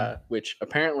 which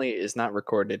apparently is not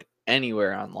recorded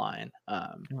anywhere online.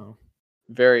 Oh,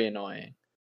 Very annoying,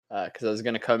 because I was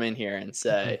going to come in here and I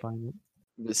say can't find it.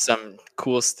 with some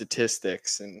cool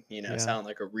statistics and Yeah. sound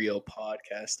like a real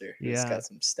podcaster who's Yeah. got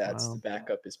some stats Wow. to back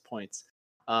up his points.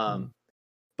 Mm.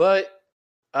 But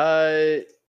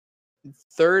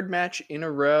third match in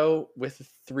a row with a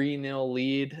 3-0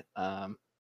 lead,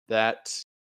 that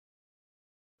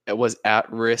it was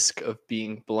at risk of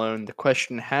being blown. The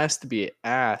question has to be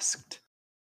asked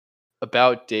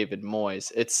about David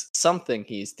Moyes. It's something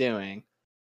he's doing,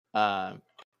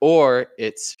 or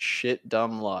it's shit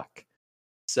dumb luck.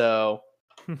 So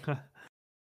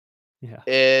Yeah.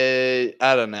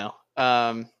 I don't know.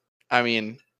 I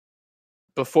mean,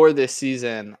 before this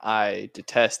season, I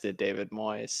detested David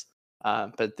Moyes.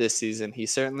 But this season,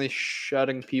 he's certainly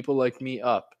shutting people like me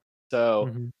up.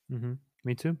 So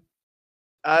Me too.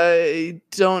 I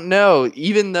don't know.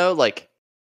 Even though,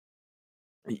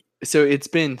 so it's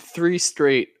been 3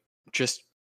 straight just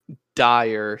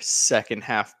dire second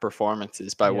half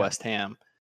performances by West Ham.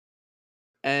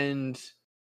 And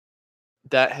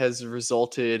that has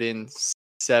resulted in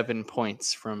 7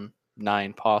 points from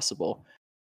 9 possible.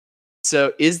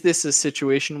 So is this a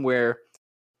situation where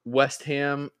West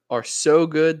Ham are so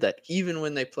good that even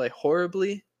when they play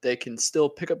horribly, they can still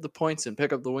pick up the points and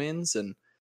pick up the wins, and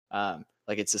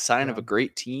it's a sign of a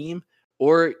great team?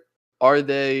 Or are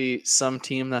they some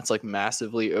team that's like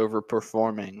massively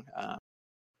overperforming,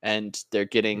 and they're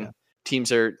getting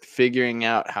teams are figuring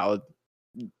out how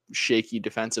shaky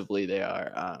defensively they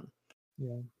are?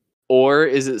 Or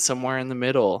is it somewhere in the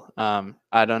middle?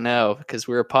 I don't know, because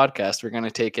we're a podcast. We're going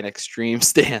to take an extreme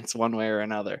stance one way or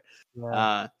another.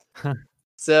 Yeah.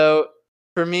 So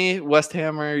for me, West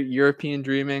Ham are European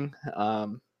dreaming.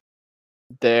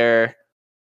 They're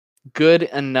good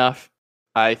enough,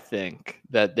 I think,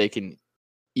 that they can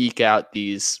eke out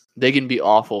these. They can be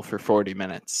awful for 40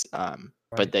 minutes,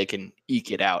 but they can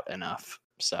eke it out enough.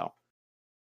 So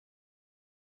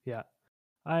yeah,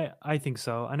 I think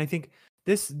so, and I think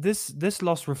this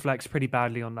loss reflects pretty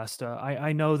badly on Leicester.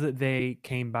 I know that they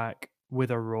came back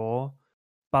with a roar,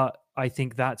 but I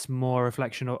think that's more a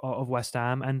reflection of West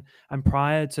Ham. And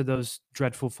prior to those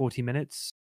dreadful 40 minutes,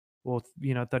 or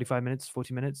 35 minutes,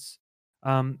 40 minutes,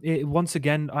 once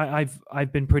again,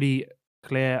 I've been pretty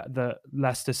clear that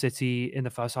Leicester City in the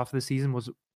first half of the season was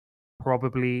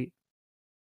probably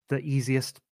the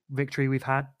easiest victory we've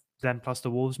had, then plus the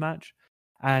Wolves match,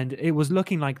 and it was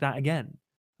looking like that again,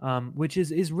 which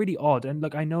is really odd. And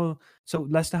look, I know, so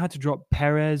Leicester had to drop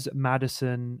Perez,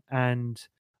 Maddison, and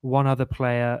one other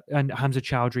player, and Hamza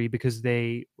Chowdhury, because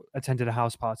they attended a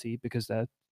house party because they're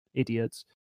idiots.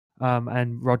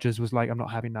 And Rogers was like, "I'm not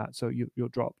having that, so you're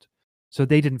dropped." So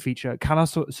they didn't feature.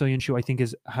 Kalas Soyuncu, I think,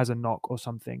 has a knock or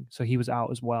something, so he was out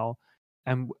as well.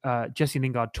 And Jesse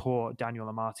Lingard tore Daniel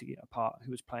Amati apart,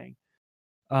 who was playing.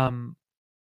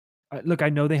 Look, I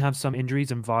know they have some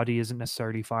injuries, and Vardy isn't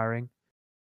necessarily firing,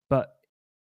 but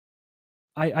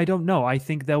I don't know. I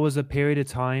think there was a period of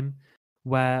time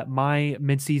where my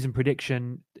mid-season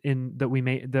prediction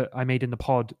that I made in the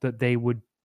pod, that they would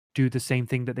do the same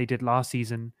thing that they did last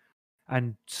season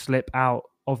and slip out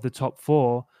of the top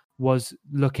 4, was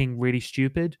looking really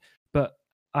stupid. But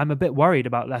I'm a bit worried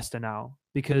about Leicester now,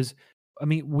 because I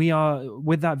mean, we are,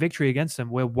 with that victory against them,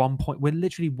 we're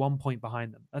literally 1 point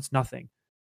behind them. That's nothing.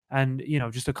 And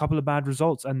just a couple of bad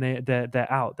results, and they're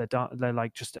out. They're done. They're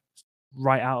like just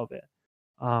right out of it.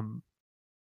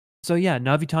 So yeah,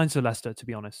 nervy times for Leicester, to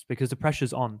be honest, because the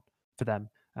pressure's on for them,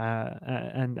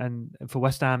 and for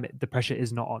West Ham, the pressure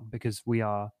is not on because we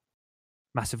are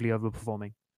massively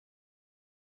overperforming.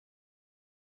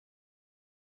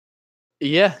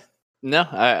 Yeah, no,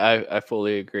 I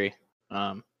fully agree.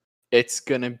 It's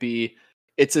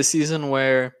a season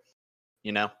where,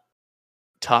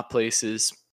 top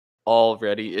places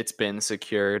already, it's been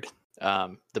secured.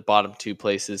 The bottom 2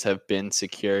 places have been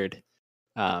secured.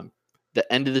 The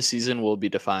end of the season will be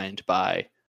defined by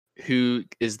who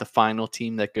is the final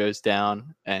team that goes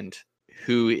down, and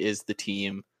who is the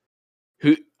team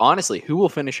who will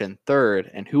finish in 3rd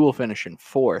and who will finish in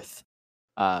 4th.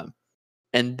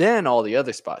 And then all the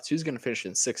other spots, who's going to finish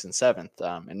in 6th and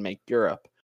 7th, and make Europe.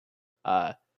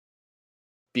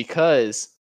 Because,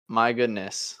 my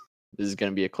goodness, this is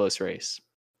going to be a close race.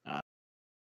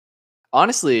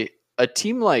 Honestly, a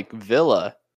team like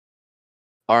Villa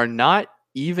are not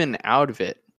even out of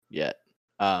it yet.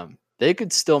 They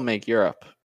could still make Europe.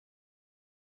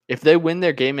 If they win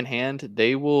their game in hand,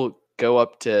 they will go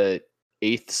up to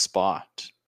 8th spot,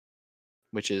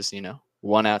 which is,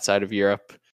 one outside of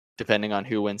Europe, depending on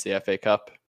who wins the FA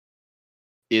Cup,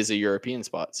 is a European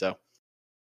spot. So,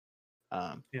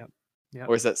 yeah.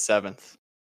 Or is that 7th?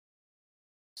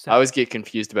 I always get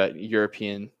confused about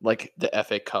European, like the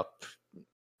FA Cup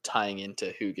tying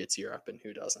into who gets Europe and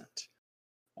who doesn't.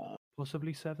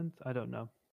 Possibly 7th? I don't know.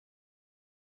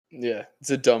 Yeah,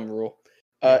 it's a dumb rule.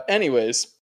 Anyways,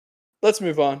 let's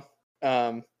move on.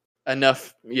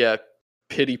 Enough,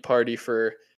 pity party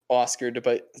for Oscar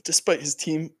despite his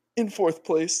team in 4th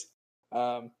place.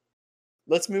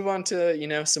 Let's move on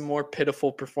to, some more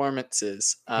pitiful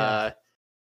performances.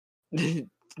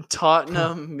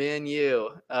 Tottenham, Man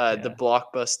U, the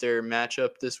blockbuster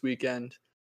matchup this weekend.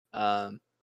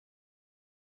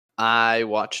 I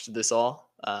watched this all.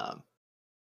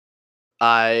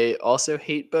 I also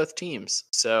hate both teams,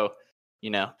 so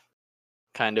I'm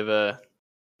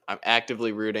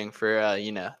actively rooting for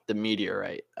the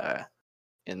meteorite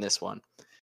in this one.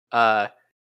 The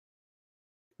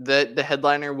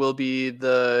headliner will be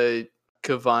the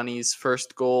Cavani's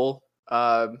first goal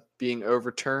being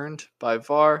overturned by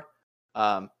VAR.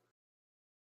 I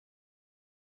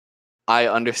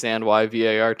understand why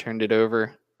VAR turned it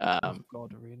over.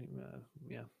 God, really?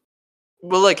 Yeah.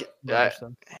 Well,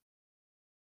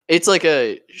 it's like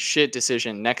a shit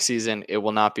decision. Next season, it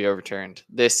will not be overturned.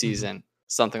 This season,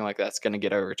 something like that's going to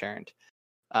get overturned.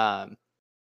 Apparently,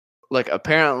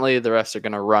 the refs are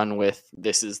going to run with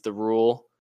this is the rule.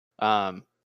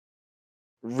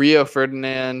 Rio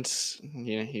Ferdinand,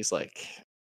 he's like,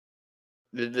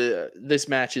 this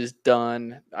match is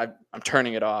done. I'm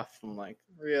turning it off. I'm like,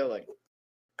 Rio,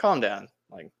 calm down.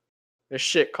 There's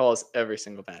shit calls every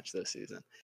single match this season.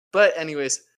 But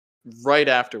anyways, right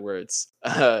afterwards,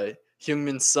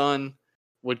 Heung-min Son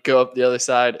would go up the other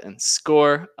side and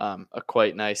score a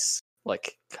quite nice,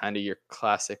 kind of your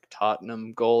classic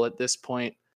Tottenham goal at this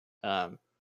point.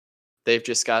 They've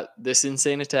just got this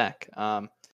insane attack. And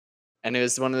it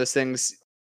was one of those things,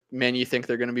 man, you think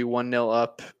they're going to be 1-0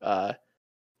 up.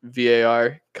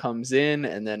 VAR comes in,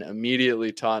 and then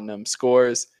immediately Tottenham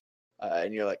scores.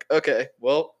 And you're like, okay,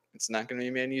 well, it's not going to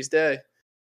be Man U's day.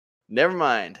 Never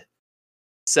mind.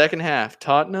 Second half,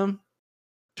 Tottenham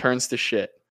turns to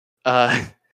shit.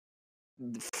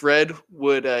 Fred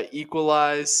would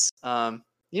equalize.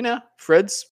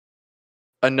 Fred's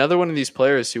another one of these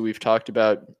players who we've talked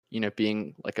about,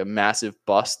 being like a massive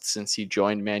bust since he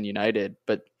joined Man United,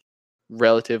 but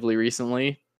relatively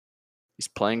recently, he's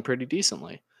playing pretty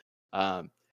decently. Then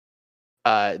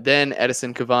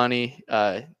Edison Cavani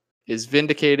is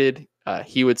vindicated.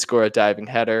 He would score a diving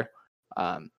header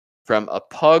from a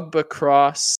Pogba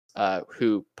cross,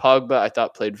 who Pogba I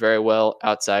thought played very well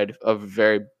outside of a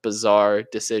very bizarre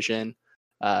decision.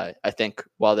 I think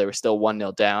while they were still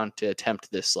 1-0 down, to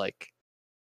attempt this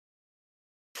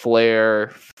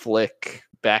flare, flick,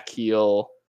 back heel,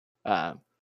 Uh,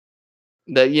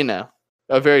 that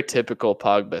a very typical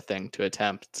Pogba thing to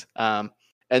attempt.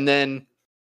 And then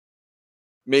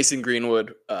Mason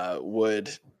Greenwood would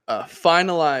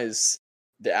finalize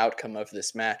the outcome of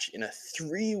this match in a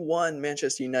 3-1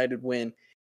 Manchester United win,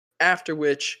 after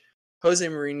which Jose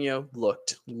Mourinho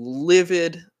looked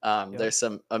livid. Yep. There's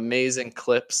some amazing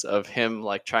clips of him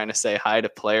like trying to say hi to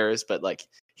players, but like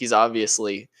he's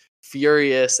obviously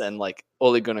furious, and like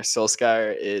Ole Gunnar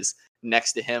Solskjaer is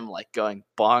next to him, like going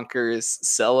bonkers,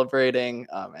 celebrating.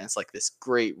 And it's like this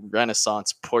great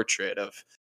Renaissance portrait of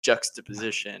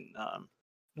juxtaposition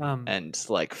Um, and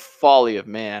like folly of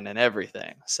man and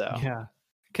everything. So yeah.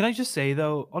 Can I just say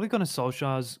though, Ole Gunnar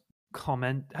Solskjaer's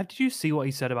comment? Did you see what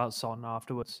he said about Son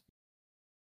afterwards?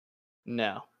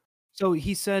 no. So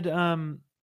he said,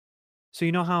 so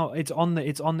you know how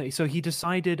so he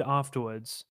decided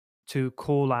afterwards to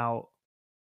call out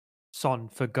Son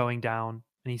for going down,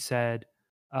 and he said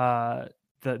that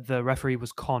the referee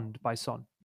was conned by Son,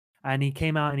 and he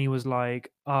came out and he was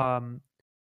like,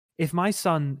 if my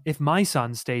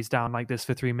son stays down like this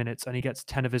for 3 minutes and he gets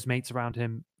 10 of his mates around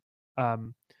him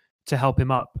um, to help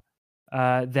him up,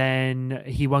 then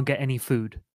he won't get any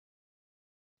food.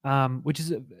 Which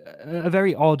is a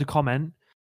very odd comment,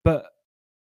 but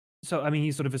so I mean,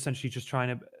 he's sort of essentially just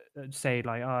trying to say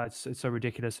like, oh, it's so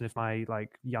ridiculous, and if my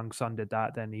like young son did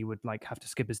that, then he would like have to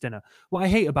skip his dinner. What I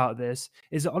hate about this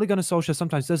is that Ole Gunnar Solskjaer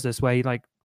sometimes does this, where he like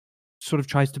sort of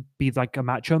tries to be like a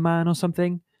macho man or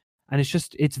something, and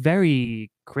it's very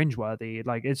cringeworthy.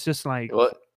 Like it's just like,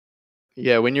 Well,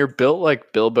 yeah, when you're built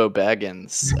like Bilbo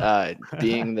Baggins,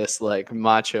 being this like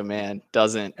macho man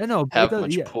doesn't I know, but have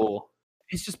much yeah, pull.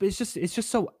 it's just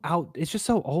so it's just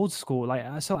so old school,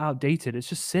 like so outdated. It's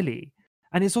just silly,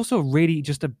 and it's also really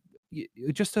just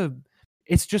just a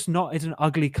it's just not it's an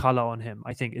ugly color on him.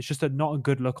 I think it's just not a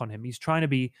good look on him. He's trying to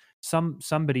be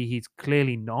somebody he's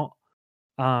clearly not.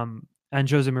 And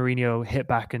Jose Mourinho hit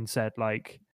back and said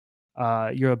like,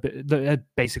 you're a bit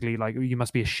basically like you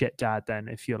must be a shit dad then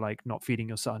if you're like not feeding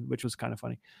your son, which was kind of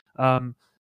funny.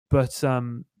 But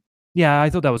yeah, I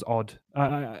thought that was odd.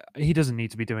 He doesn't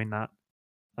need to be doing that.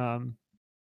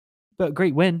 But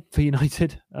great win for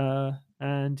United.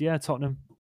 And yeah, Tottenham.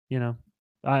 You know,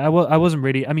 I wasn't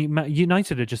really. I mean,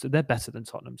 United are they're better than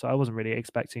Tottenham, so I wasn't really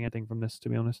expecting anything from this, to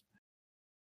be honest.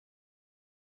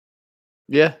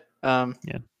 Yeah.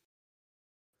 Yeah.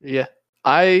 Yeah.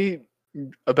 I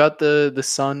about the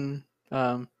Sun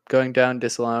going down,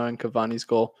 disallowing Cavani's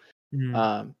goal.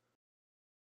 Mm.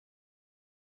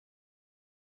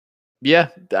 Yeah,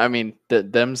 I mean,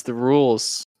 them's the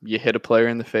rules. You hit a player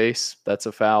in the face, that's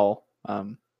a foul.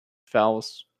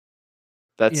 Fouls,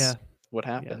 Yeah. that's what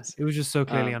Yeah. happens. It was just so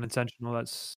clearly Um, unintentional.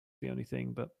 That's the only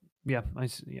thing. But yeah,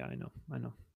 yeah, I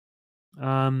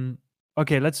know.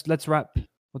 Okay, let's wrap.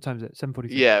 What time is it?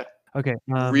 7:43. yeah, Okay.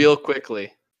 real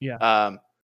quickly. Yeah,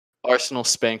 Arsenal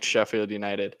spanked Sheffield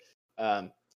United.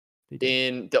 they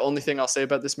did. The only thing I'll say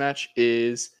about this match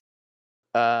is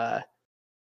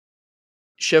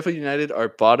Sheffield United are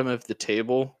bottom of the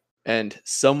table, and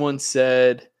someone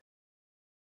said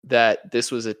that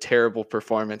this was a terrible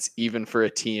performance, even for a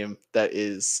team that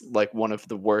is like one of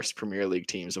the worst Premier League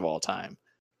teams of all time.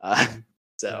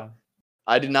 So Yeah.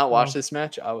 I did not watch Well, this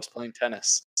match. I was playing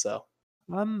tennis. So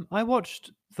I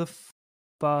watched the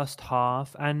first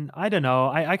half, and I don't know.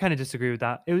 I kind of disagree with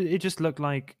that. It just looked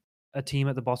like a team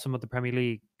at the bottom of the Premier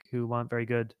League who weren't very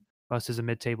good versus a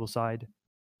mid-table side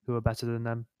who are better than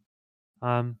them.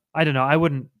 I don't know.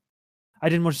 I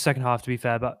didn't watch the second half, to be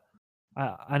fair, but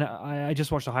I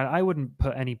just watched the highlight. I wouldn't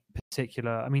put any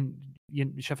particular. I mean,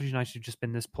 Sheffield United have just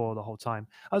been this poor the whole time.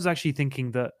 I was actually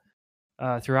thinking that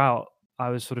throughout, I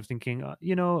was sort of thinking,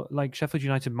 like Sheffield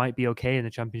United might be okay in the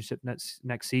Championship next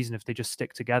season if they just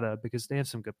stick together because they have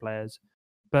some good players.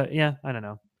 But yeah, I don't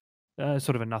know.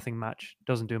 Sort of a nothing match.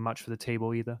 Doesn't do much for the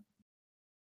table either.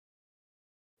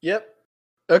 yep.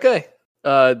 Okay.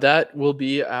 That will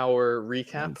be our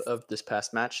recap of this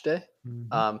past match day.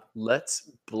 Mm-hmm. Let's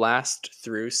blast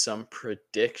through some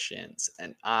predictions,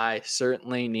 and I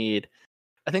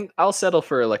think I'll settle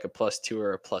for like a +2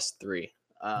 or a +3.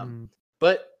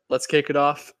 But let's kick it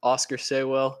off. Oscar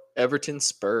Saywell, Everton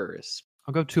Spurs.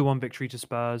 I'll go 2-1 victory to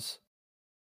Spurs.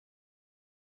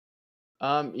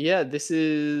 Yeah, this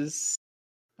is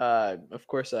of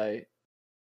course I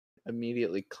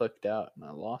immediately clicked out and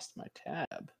I lost my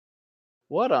tab.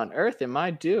 What on earth am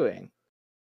I doing?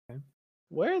 Okay.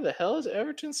 Where the hell is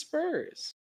Everton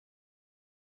Spurs?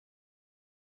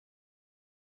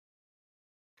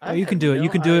 Oh, you can do it. You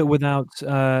can do it without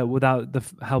the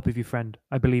help of your friend.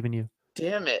 I believe in you.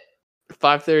 Damn it.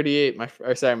 538. My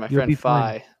You'll friend be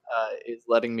Phi fine. is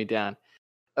letting me down.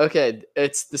 Okay,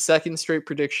 it's the second straight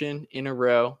prediction in a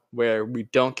row where we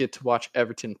don't get to watch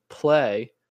Everton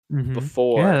play Yeah,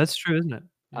 before. that's true, isn't it?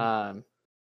 Yeah.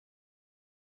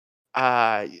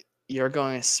 Um, you're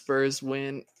going Spurs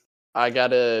win. I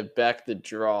gotta back the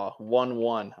draw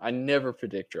 1-1. I never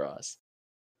predict draws.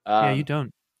 Yeah, you Um,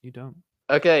 don't. You don't.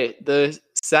 okay, the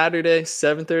Saturday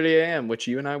 7:30 a.m., which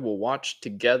you and I will watch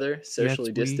together, Yes, socially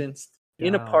we distanced,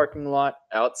 in a shall. parking lot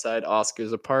outside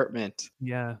Oscar's apartment.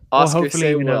 Yeah. Well, Oscar,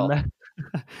 say well.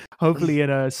 hopefully in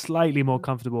a slightly more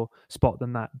comfortable spot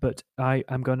than that, but I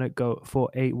am gonna go for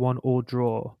a 1-1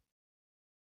 draw.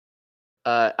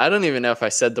 I don't even know if I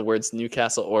said the words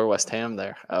Newcastle or West Ham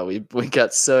there. We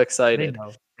got so They excited.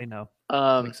 know. They know.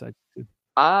 I'm Um, excited too.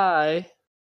 I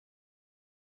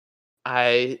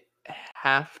I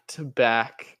have to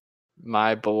back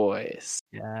my boys.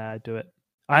 Yeah, do it.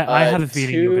 I Uh, have a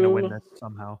feeling you're gonna win two this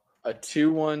somehow. a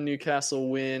 2-1 Newcastle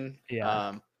win.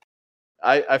 Yeah.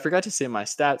 I forgot to say my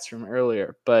stats from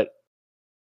earlier, but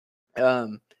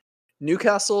um,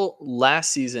 Newcastle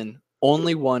last season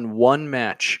only won one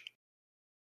match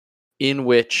in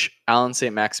which Alan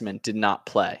St. Maximin did not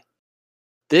play.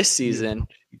 This Yeah. season,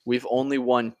 we've only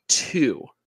won two.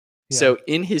 Yeah. So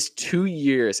in his 2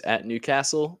 years at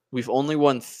Newcastle, we've only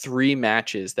won 3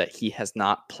 matches that he has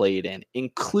not played in,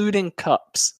 including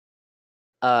cups.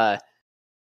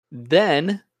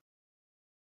 Then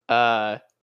uh,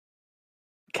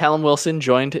 Callum Wilson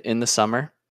joined in the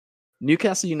summer.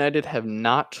 Newcastle United have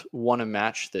not won a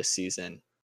match this season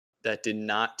that did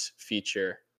not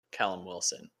feature Callum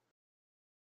Wilson.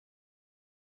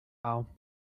 Wow.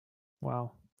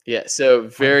 Wow. Yeah, so I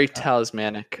like very that.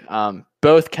 talismanic.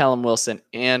 Both Callum Wilson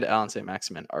and Alan St.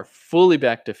 Maximin are fully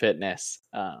back to fitness.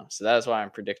 So that is why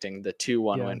I'm predicting the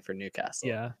 2-1 Yeah. win for Newcastle.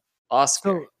 Yeah.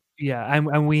 Oscar. So yeah,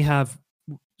 and we have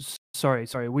sorry,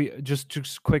 we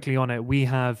just quickly on it. We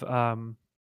have,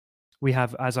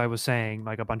 as I was saying,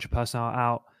 like a bunch of personnel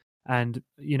out, and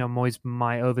Moyes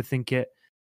might overthink it.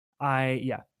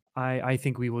 I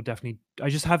think we will definitely. I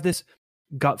just have this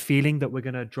gut feeling that we're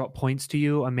gonna drop points to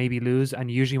you and maybe lose. And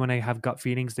usually when I have gut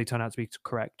feelings, they turn out to be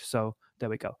correct. So there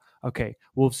we go. Okay,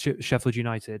 Wolves, Sheffield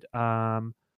United.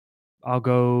 I'll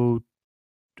go.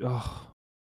 Oh,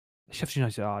 Sheffield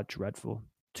United are dreadful.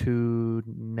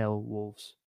 2-0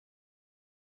 Wolves.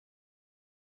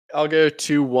 I'll go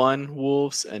 2-1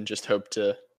 Wolves and just hope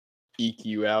to eke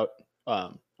you out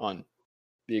on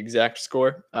the exact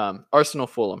score. Arsenal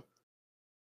Fulham.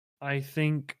 I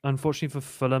think, unfortunately for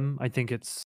Fulham, I think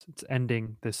it's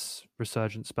ending this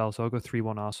resurgent spell. So I'll go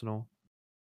 3-1 Arsenal.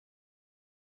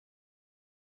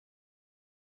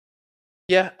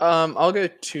 Yeah, I'll go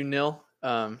 2-0.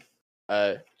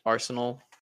 Arsenal,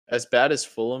 as bad as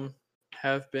Fulham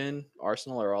have been,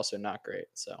 Arsenal are also not great.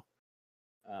 So,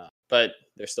 but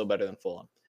they're still better than Fulham.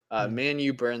 Hmm. Man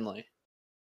U Burnley.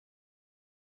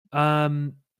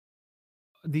 Um,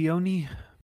 the only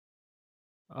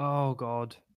oh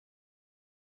god,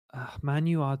 Man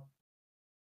U are.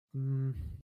 Mm,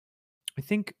 I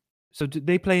think so.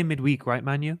 They play in midweek, right,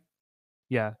 Man U?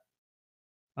 Yeah.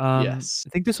 Yes. I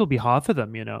think this will be hard for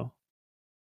them.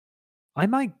 I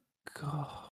might.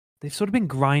 They've sort of been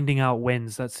grinding out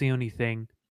wins. That's the only thing.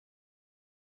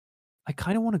 I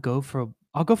kind of want to go for.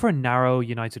 I'll go for a narrow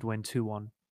United win, 2-1.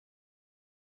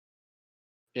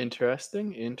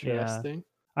 Interesting. Yeah, Interesting.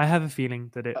 I have a feeling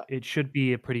that it Uh, it should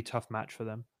be a pretty tough match for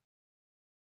them.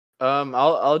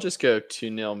 I'll just go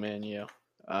 2-0 Man U.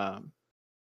 Um,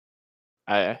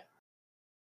 I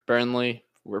Burnley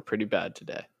were pretty bad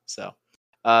today. So,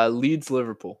 Leeds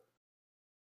Liverpool.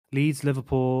 Leeds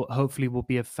Liverpool hopefully will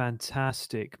be a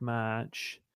fantastic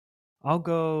match. I'll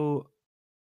go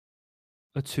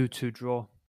a 2-2 draw.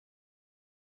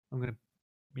 I'm gonna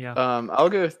yeah, I'll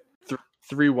go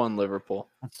 3-1 Liverpool.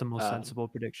 that's the most Um, sensible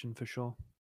prediction for sure.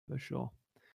 For sure.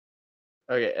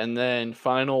 okay, and then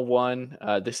final one.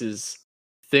 This is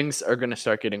things are going to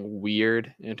start getting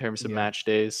weird in terms of Yeah. match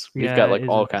days. We've got Yeah, like it is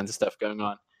all a kinds of stuff going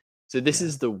on. So this yeah.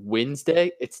 is the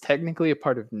Wednesday. It's technically a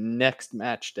part of next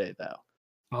match day though,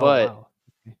 Oh, but wow.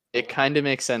 Okay. it kind of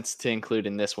makes sense to include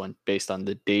in this one based on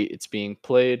the date it's being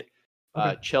played.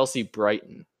 Okay. Chelsea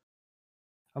Brighton.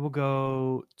 I will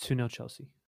go 2-0 Chelsea.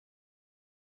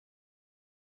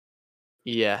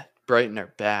 Yeah, Brighton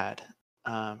are bad.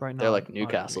 Right They're now like aren't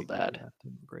Newcastle really good. bad. Yeah,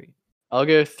 they're great. I'll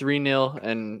go 3-0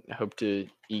 and hope to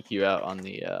eke you out on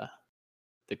the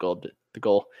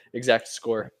goal exact Nice,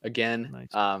 score again.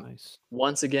 nice, nice.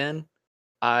 Once again,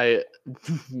 I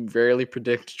rarely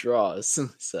predict draws,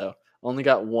 so only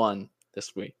got one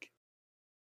this week.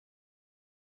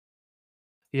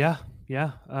 Yeah,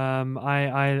 yeah.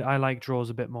 I like draws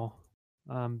a bit more.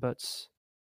 But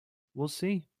we'll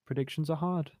see. predictions are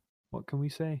hard. What can we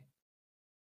say?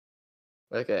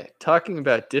 Okay, talking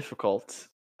about difficult.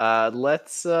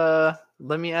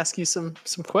 Let me ask you some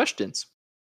questions.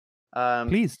 Um,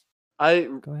 Please I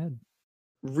go ahead.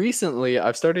 recently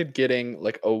I've started getting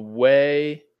like a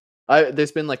way.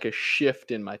 There's been like a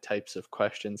shift in my types of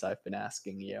questions I've been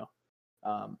asking you.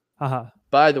 Um, Haha.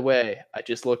 by the way, I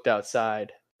just looked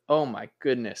outside. Oh my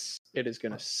goodness, it is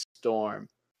gonna storm.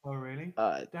 Oh really?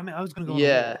 Uh, Damn it! I was gonna go on a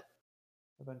yeah, walk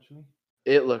eventually.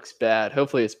 it looks bad.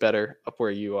 Hopefully, it's better up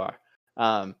where you are.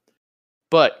 Um,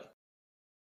 but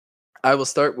I will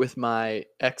start with my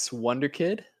ex Wonder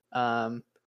Kid.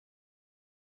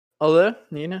 Although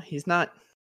he's not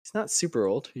super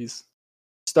old. He's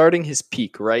starting his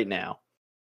peak right now.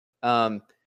 Um,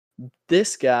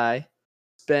 this guy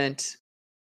spent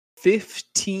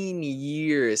 15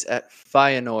 years at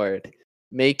Feyenoord,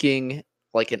 making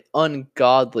like an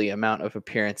ungodly amount of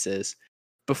appearances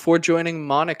before joining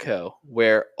Monaco,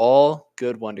 where all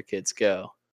good Wonder Kids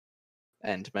go,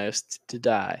 and most to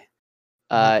die.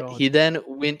 Oh my god. He then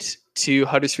went to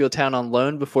Huddersfield Town on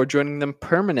loan before joining them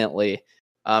permanently.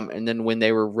 And then when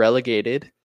they were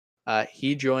relegated,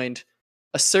 he joined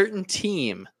a certain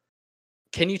team.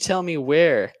 Can you tell me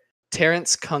where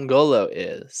Terence Congolo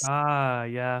is? Ah,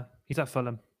 yeah. He's at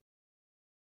Fulham.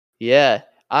 Yeah,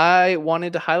 I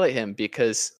wanted to highlight him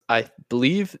because I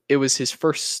believe it was his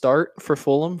first start for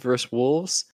Fulham versus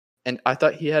Wolves. And I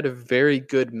thought he had a very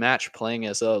good match playing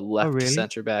as a Oh left really?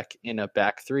 center back in a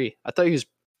back three. I thought he was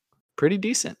pretty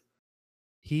decent.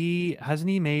 He hasn't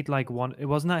he made like one? It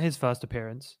wasn't that his first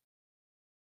appearance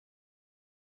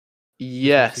before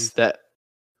Yes, season. that Do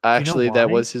you know actually that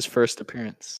why? was his first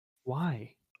appearance.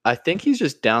 Why? I think he's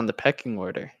just down the pecking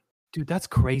order. Dude, that's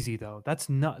crazy though. That's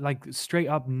not like straight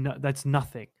up. That's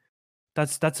nothing.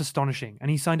 That's astonishing. And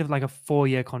he signed like a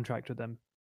 4-year contract with them.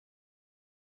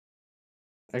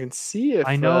 I can see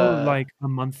I if know, like a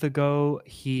month ago,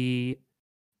 he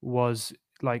was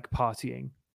like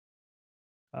partying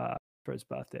for his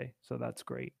birthday, so that's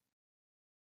great.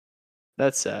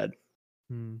 that's sad.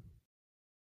 Hmm.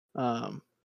 Um,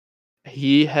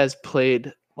 he has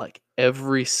played like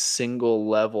every single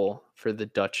level for the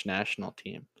Dutch national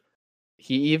team.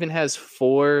 He even has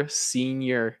 4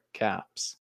 senior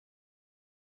caps.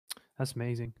 That's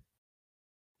amazing.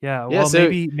 Yeah, Yeah, well, so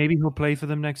maybe he'll play for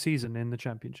them next season in the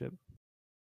championship.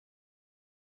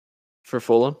 for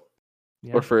Fulham or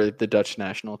Yeah, for the Dutch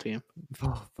national team.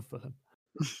 for them.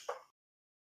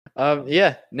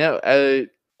 Yeah, no,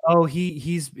 Oh,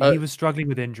 he uh, was struggling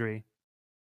with injury.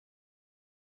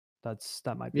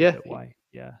 That might be a yeah, bit why.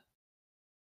 Yeah,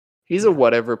 he's a yeah.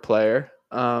 whatever player.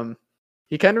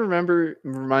 He kind of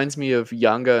reminds me of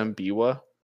Yanga and Biwa.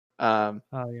 Um,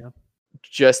 Oh yeah.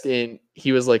 just in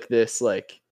he was like this,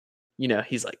 like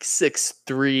he's like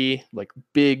 6'3", like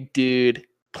big dude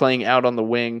playing out on the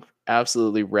wing,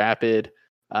 absolutely rapid,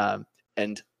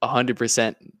 and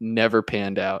 100% never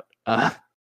panned out.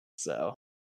 So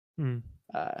Hmm.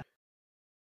 uh,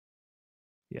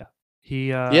 Yeah. He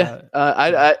yeah,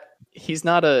 yeah. he's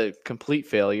not a complete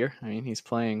failure. I mean, he's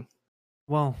playing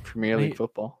Well, Premier League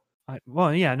football.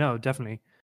 well, yeah, no, definitely.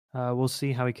 We'll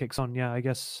see how he kicks on. Yeah, I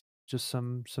guess just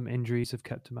some injuries have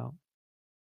kept him out.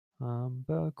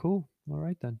 But cool. All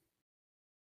right then.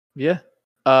 Yeah.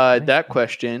 Nice. That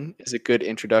question is a good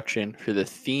introduction for the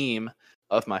theme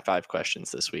of my 5 questions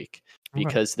this week Okay.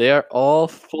 because they are all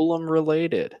Fulham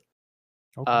related.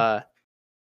 Okay.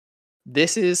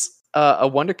 This is a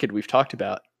wonder kid we've talked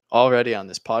about already on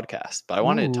this podcast, but I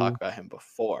wanted to talk Ooh. about him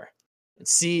before and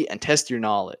see and test your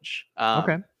knowledge.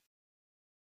 Okay.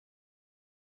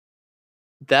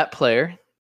 That player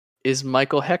is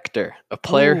Michael Hector, a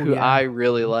player Oh who yeah. I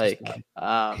really Love this like.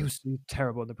 guy. He was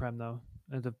terrible in the Prem though.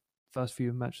 In the first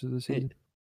few matches of the season.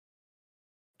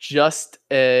 Just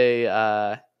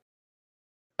a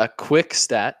quick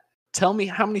stat. Tell me,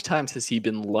 how many times has he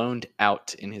been loaned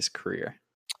out in his career?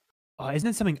 Oh, isn't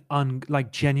it something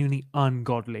like genuinely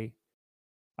ungodly?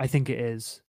 I think it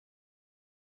is.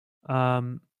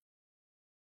 Um,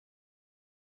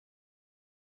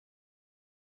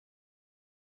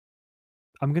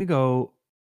 I'm gonna go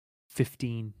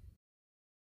 15.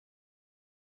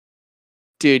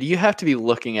 Dude, you have to be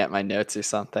looking at my notes or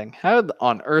something. How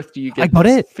on earth do you I get got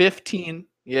this? it. 15,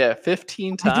 yeah,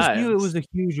 15 I just knew it times. was a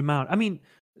huge amount. I mean,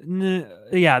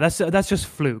 yeah, that's just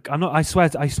fluke. I'm not. I swear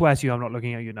to you, I'm not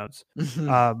looking at your notes. I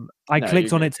No, you're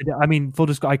clicked on good. it today. I mean, full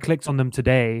disclosure, I clicked on them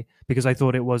today because I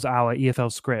thought it was our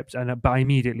EFL script, but I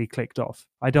immediately clicked off.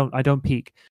 I don't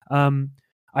peek.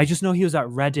 I just know he was at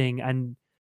Reading, and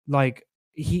like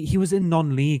he was in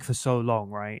non-league for so long,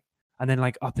 right? And then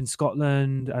like up in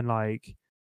Scotland, and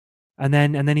and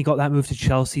then he got that move to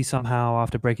Chelsea somehow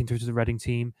after breaking through to the Reading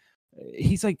team.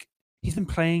 He's been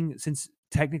playing since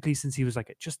he was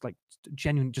like just like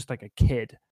genuine, just like a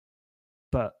kid,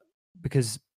 but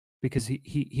because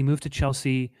he moved to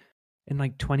Chelsea in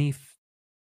like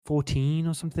 2014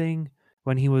 or something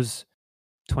when he was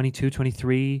 22,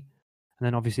 23. And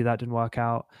then obviously that didn't work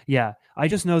out. Yeah, I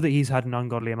just know that he's had an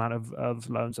ungodly amount of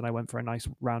loans, and I went for a nice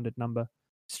rounded number.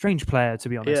 Strange player, to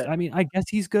be honest. Yeah. I mean, I guess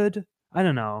he's good. I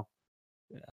don't know.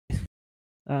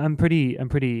 I'm pretty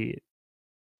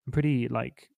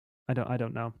like I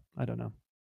don't know. I don't know.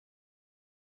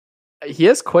 He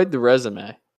has quite the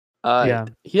resume. Yeah,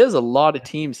 He has a lot of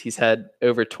teams he's had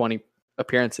over 20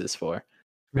 appearances for.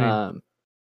 really.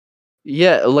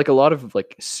 Yeah, like a lot of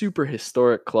like super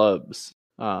historic clubs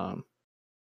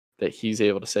that he's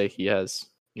able to say he has,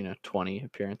 20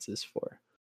 appearances for.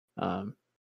 And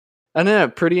yeah,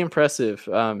 pretty impressive.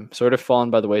 Sort of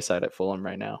fallen by the wayside at Fulham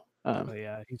right now. Oh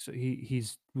yeah,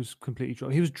 he's was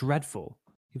completely. He was dreadful.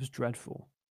 He was dreadful.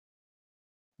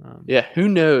 Yeah, who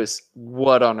knows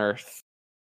what on earth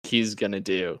he's gonna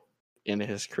do in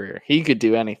his career? He could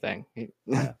do anything.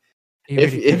 Yeah.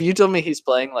 If you told me he's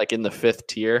playing like in the 5th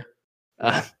tier,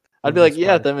 Yeah, I'd be like,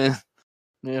 yeah, that man.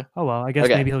 Yeah. Oh well, I guess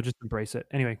Okay. maybe he'll just embrace it.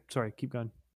 Anyway, sorry, keep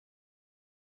going.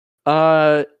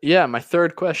 Yeah, my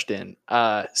third question.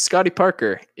 Scotty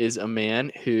Parker is a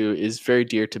man who is very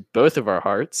dear to both of our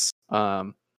hearts.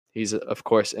 He's of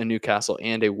course a Newcastle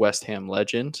and a West Ham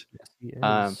legend. Yes, he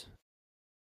is.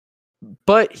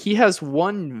 But he has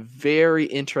one very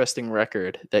interesting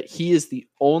record that he is the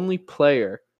only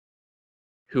player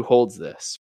who holds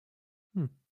this.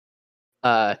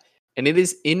 And it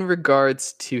is in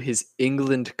regards to his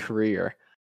England career.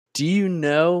 Do you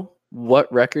know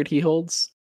what record he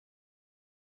holds?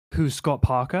 Who's Scott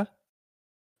Parker?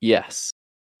 Yes,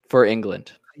 for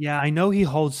England. Yeah, I know he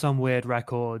holds some weird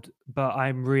record, but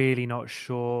I'm really not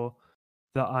sure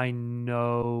that I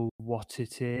know what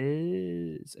it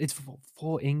is. It's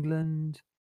for England.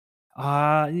 No,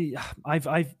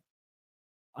 I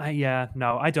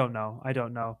don't know. I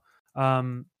don't know.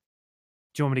 Do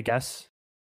you want me to guess?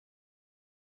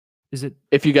 Is it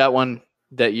If you got one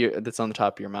that's on the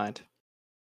top of your mind?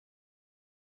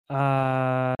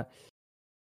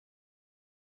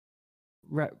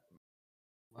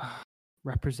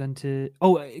 Represented?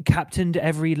 Oh, captained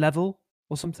every level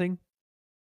or something?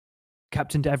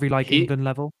 Captained every England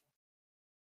level?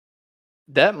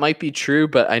 That might be true,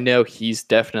 but I know he's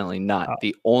definitely not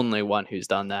the only one who's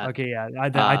done that. Okay, yeah, I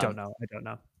don't know. I don't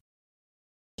know.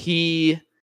 He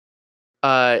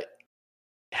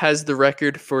has the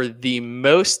record for the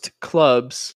most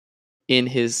clubs in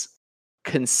his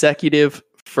consecutive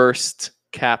first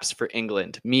caps for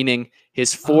England, meaning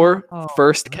his four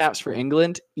first caps for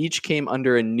England each came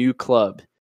under a new club.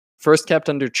 First capped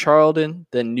under Charlton,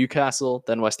 then Newcastle,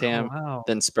 then West Ham,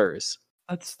 then Spurs.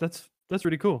 That's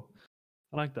really cool.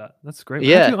 I like that. That's great.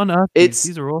 Yeah, how do you unearth these?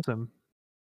 These are awesome.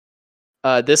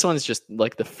 This one's just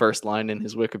like the first line in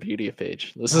his Wikipedia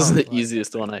page. This is the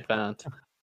easiest one I found.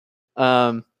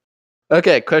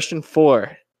 Okay, question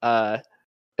 4.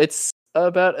 It's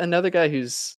about another guy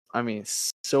who's,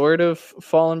 sort of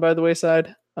fallen by the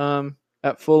wayside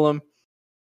at Fulham.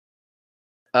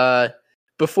 But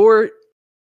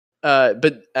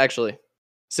actually,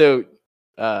 so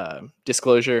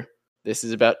disclosure, this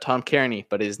is about Tom Cairney,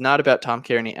 but it is not about Tom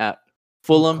Cairney at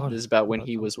Fulham. It is about when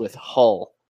he was with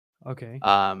Hull. Okay.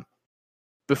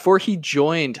 Before he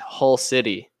joined Hull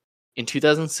City in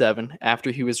 2007,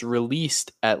 after he was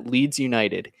released at Leeds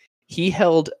United, he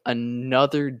held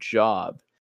another job.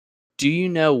 Do you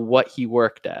know what he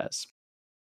worked as?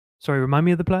 Sorry, remind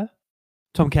me of the player?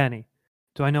 Tom Cairney.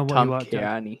 Do I know what he worked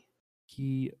as?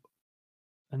 He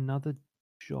another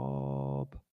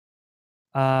job.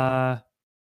 No,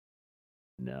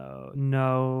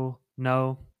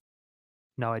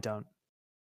 I don't.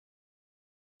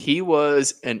 He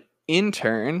was an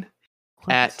intern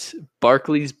at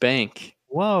Barclays Bank.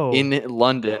 Whoa. In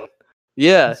London.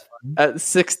 Yeah, at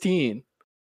 16.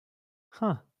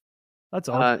 Huh. That's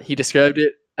odd. He described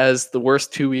it as the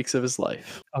worst 2 weeks of his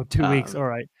life. Oh, 2 weeks. All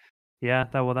right. Yeah,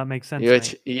 that makes sense.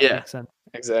 Yeah, makes sense.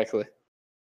 Exactly.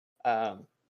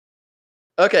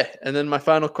 Okay, and then my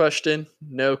final question,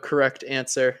 no correct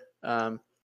answer.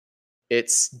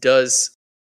 It's does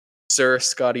Sir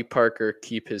Scotty Parker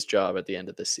keep his job at the end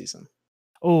of this season?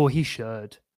 Oh, he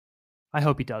should. I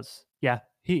hope he does. Yeah,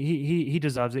 he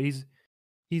deserves it.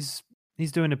 He's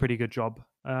doing a pretty good job.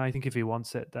 I think if he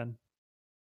wants it, then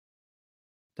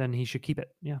he should keep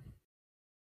it. Yeah.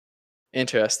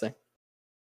 Interesting.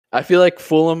 I feel like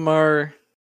Fulham are.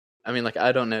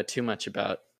 I don't know too much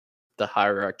about the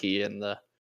hierarchy and the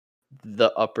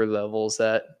the upper levels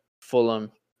at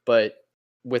Fulham, but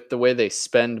with the way they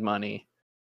spend money,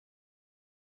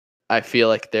 I feel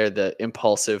like they're the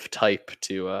impulsive type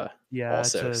to Yeah,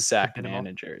 also to sack bin him off.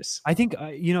 managers. I think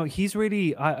he's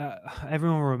really.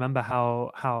 Everyone will remember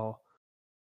how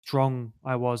strong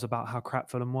I was about how crap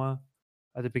Fulham were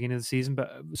at the beginning of the season,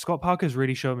 but Scott Parker's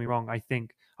really showed me wrong. I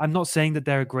think I'm not saying that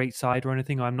they're a great side or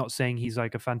anything. I'm not saying he's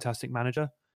like a fantastic manager.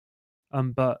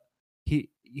 But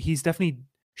he's definitely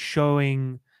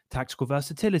showing tactical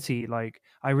versatility. Like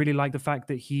I really like the fact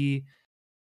that he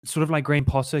sort of like Graham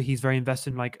Potter. He's very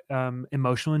invested in like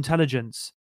emotional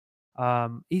intelligence.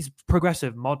 He's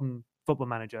progressive, modern football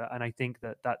manager, and I think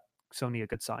that that's only a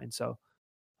good sign. So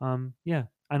yeah,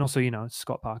 and also it's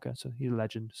Scott Parker, so he's a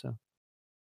legend. So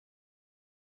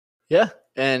Yeah.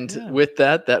 And yeah, with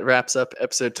that, that wraps up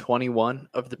episode 21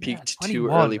 of the yeah, Peaked Too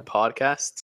Early 21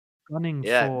 podcast. running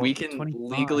Yeah, we for can 25.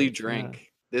 legally Yeah,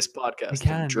 drink. This we podcast can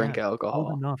can. Yeah, drink it's old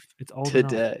alcohol enough. It's old enough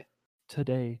today.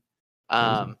 today. Crazy.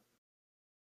 Um,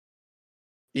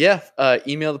 yeah,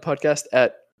 email the podcast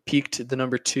at peaked the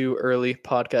number 2 early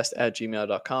podcast at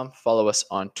gmail.com. Follow us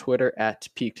on Twitter at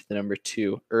peaked the number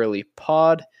 2 early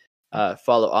pod.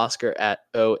 Follow Oscar at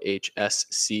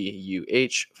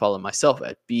OHSCUH. Follow myself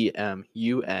at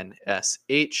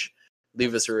BMUNSH.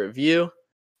 Leave us a review.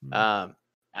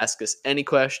 Ask us any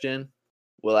question.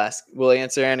 We'll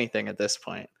answer anything at this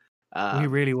point. We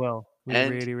really will. We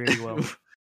And really, really will.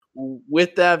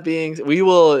 with that being, we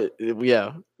will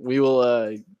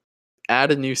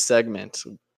add a new segment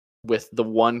with the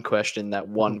one question that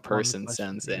The one one person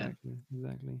question. sends in.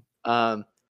 Exactly.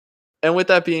 And with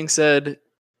that being said,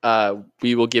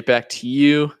 we will get back to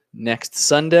you next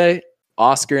Sunday.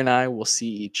 Oscar and I will see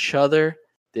each other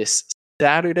this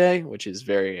Saturday, which is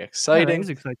very Yeah, exciting. that is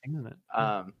exciting, isn't it?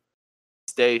 Yeah.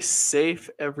 Stay safe,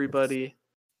 everybody.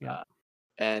 Yeah.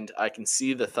 And I can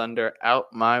see the thunder out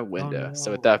my Oh window.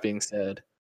 So with no. that being said,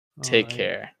 All take right.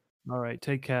 care. All right.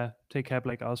 Take care. Take care,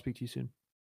 Blake. I'll speak to you soon.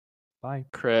 Bye.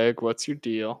 Craig, what's your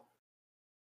deal?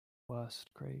 Worst,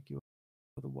 Craig. You're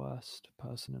the worst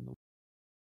person in the world.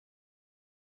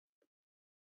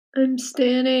 I'm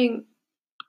standing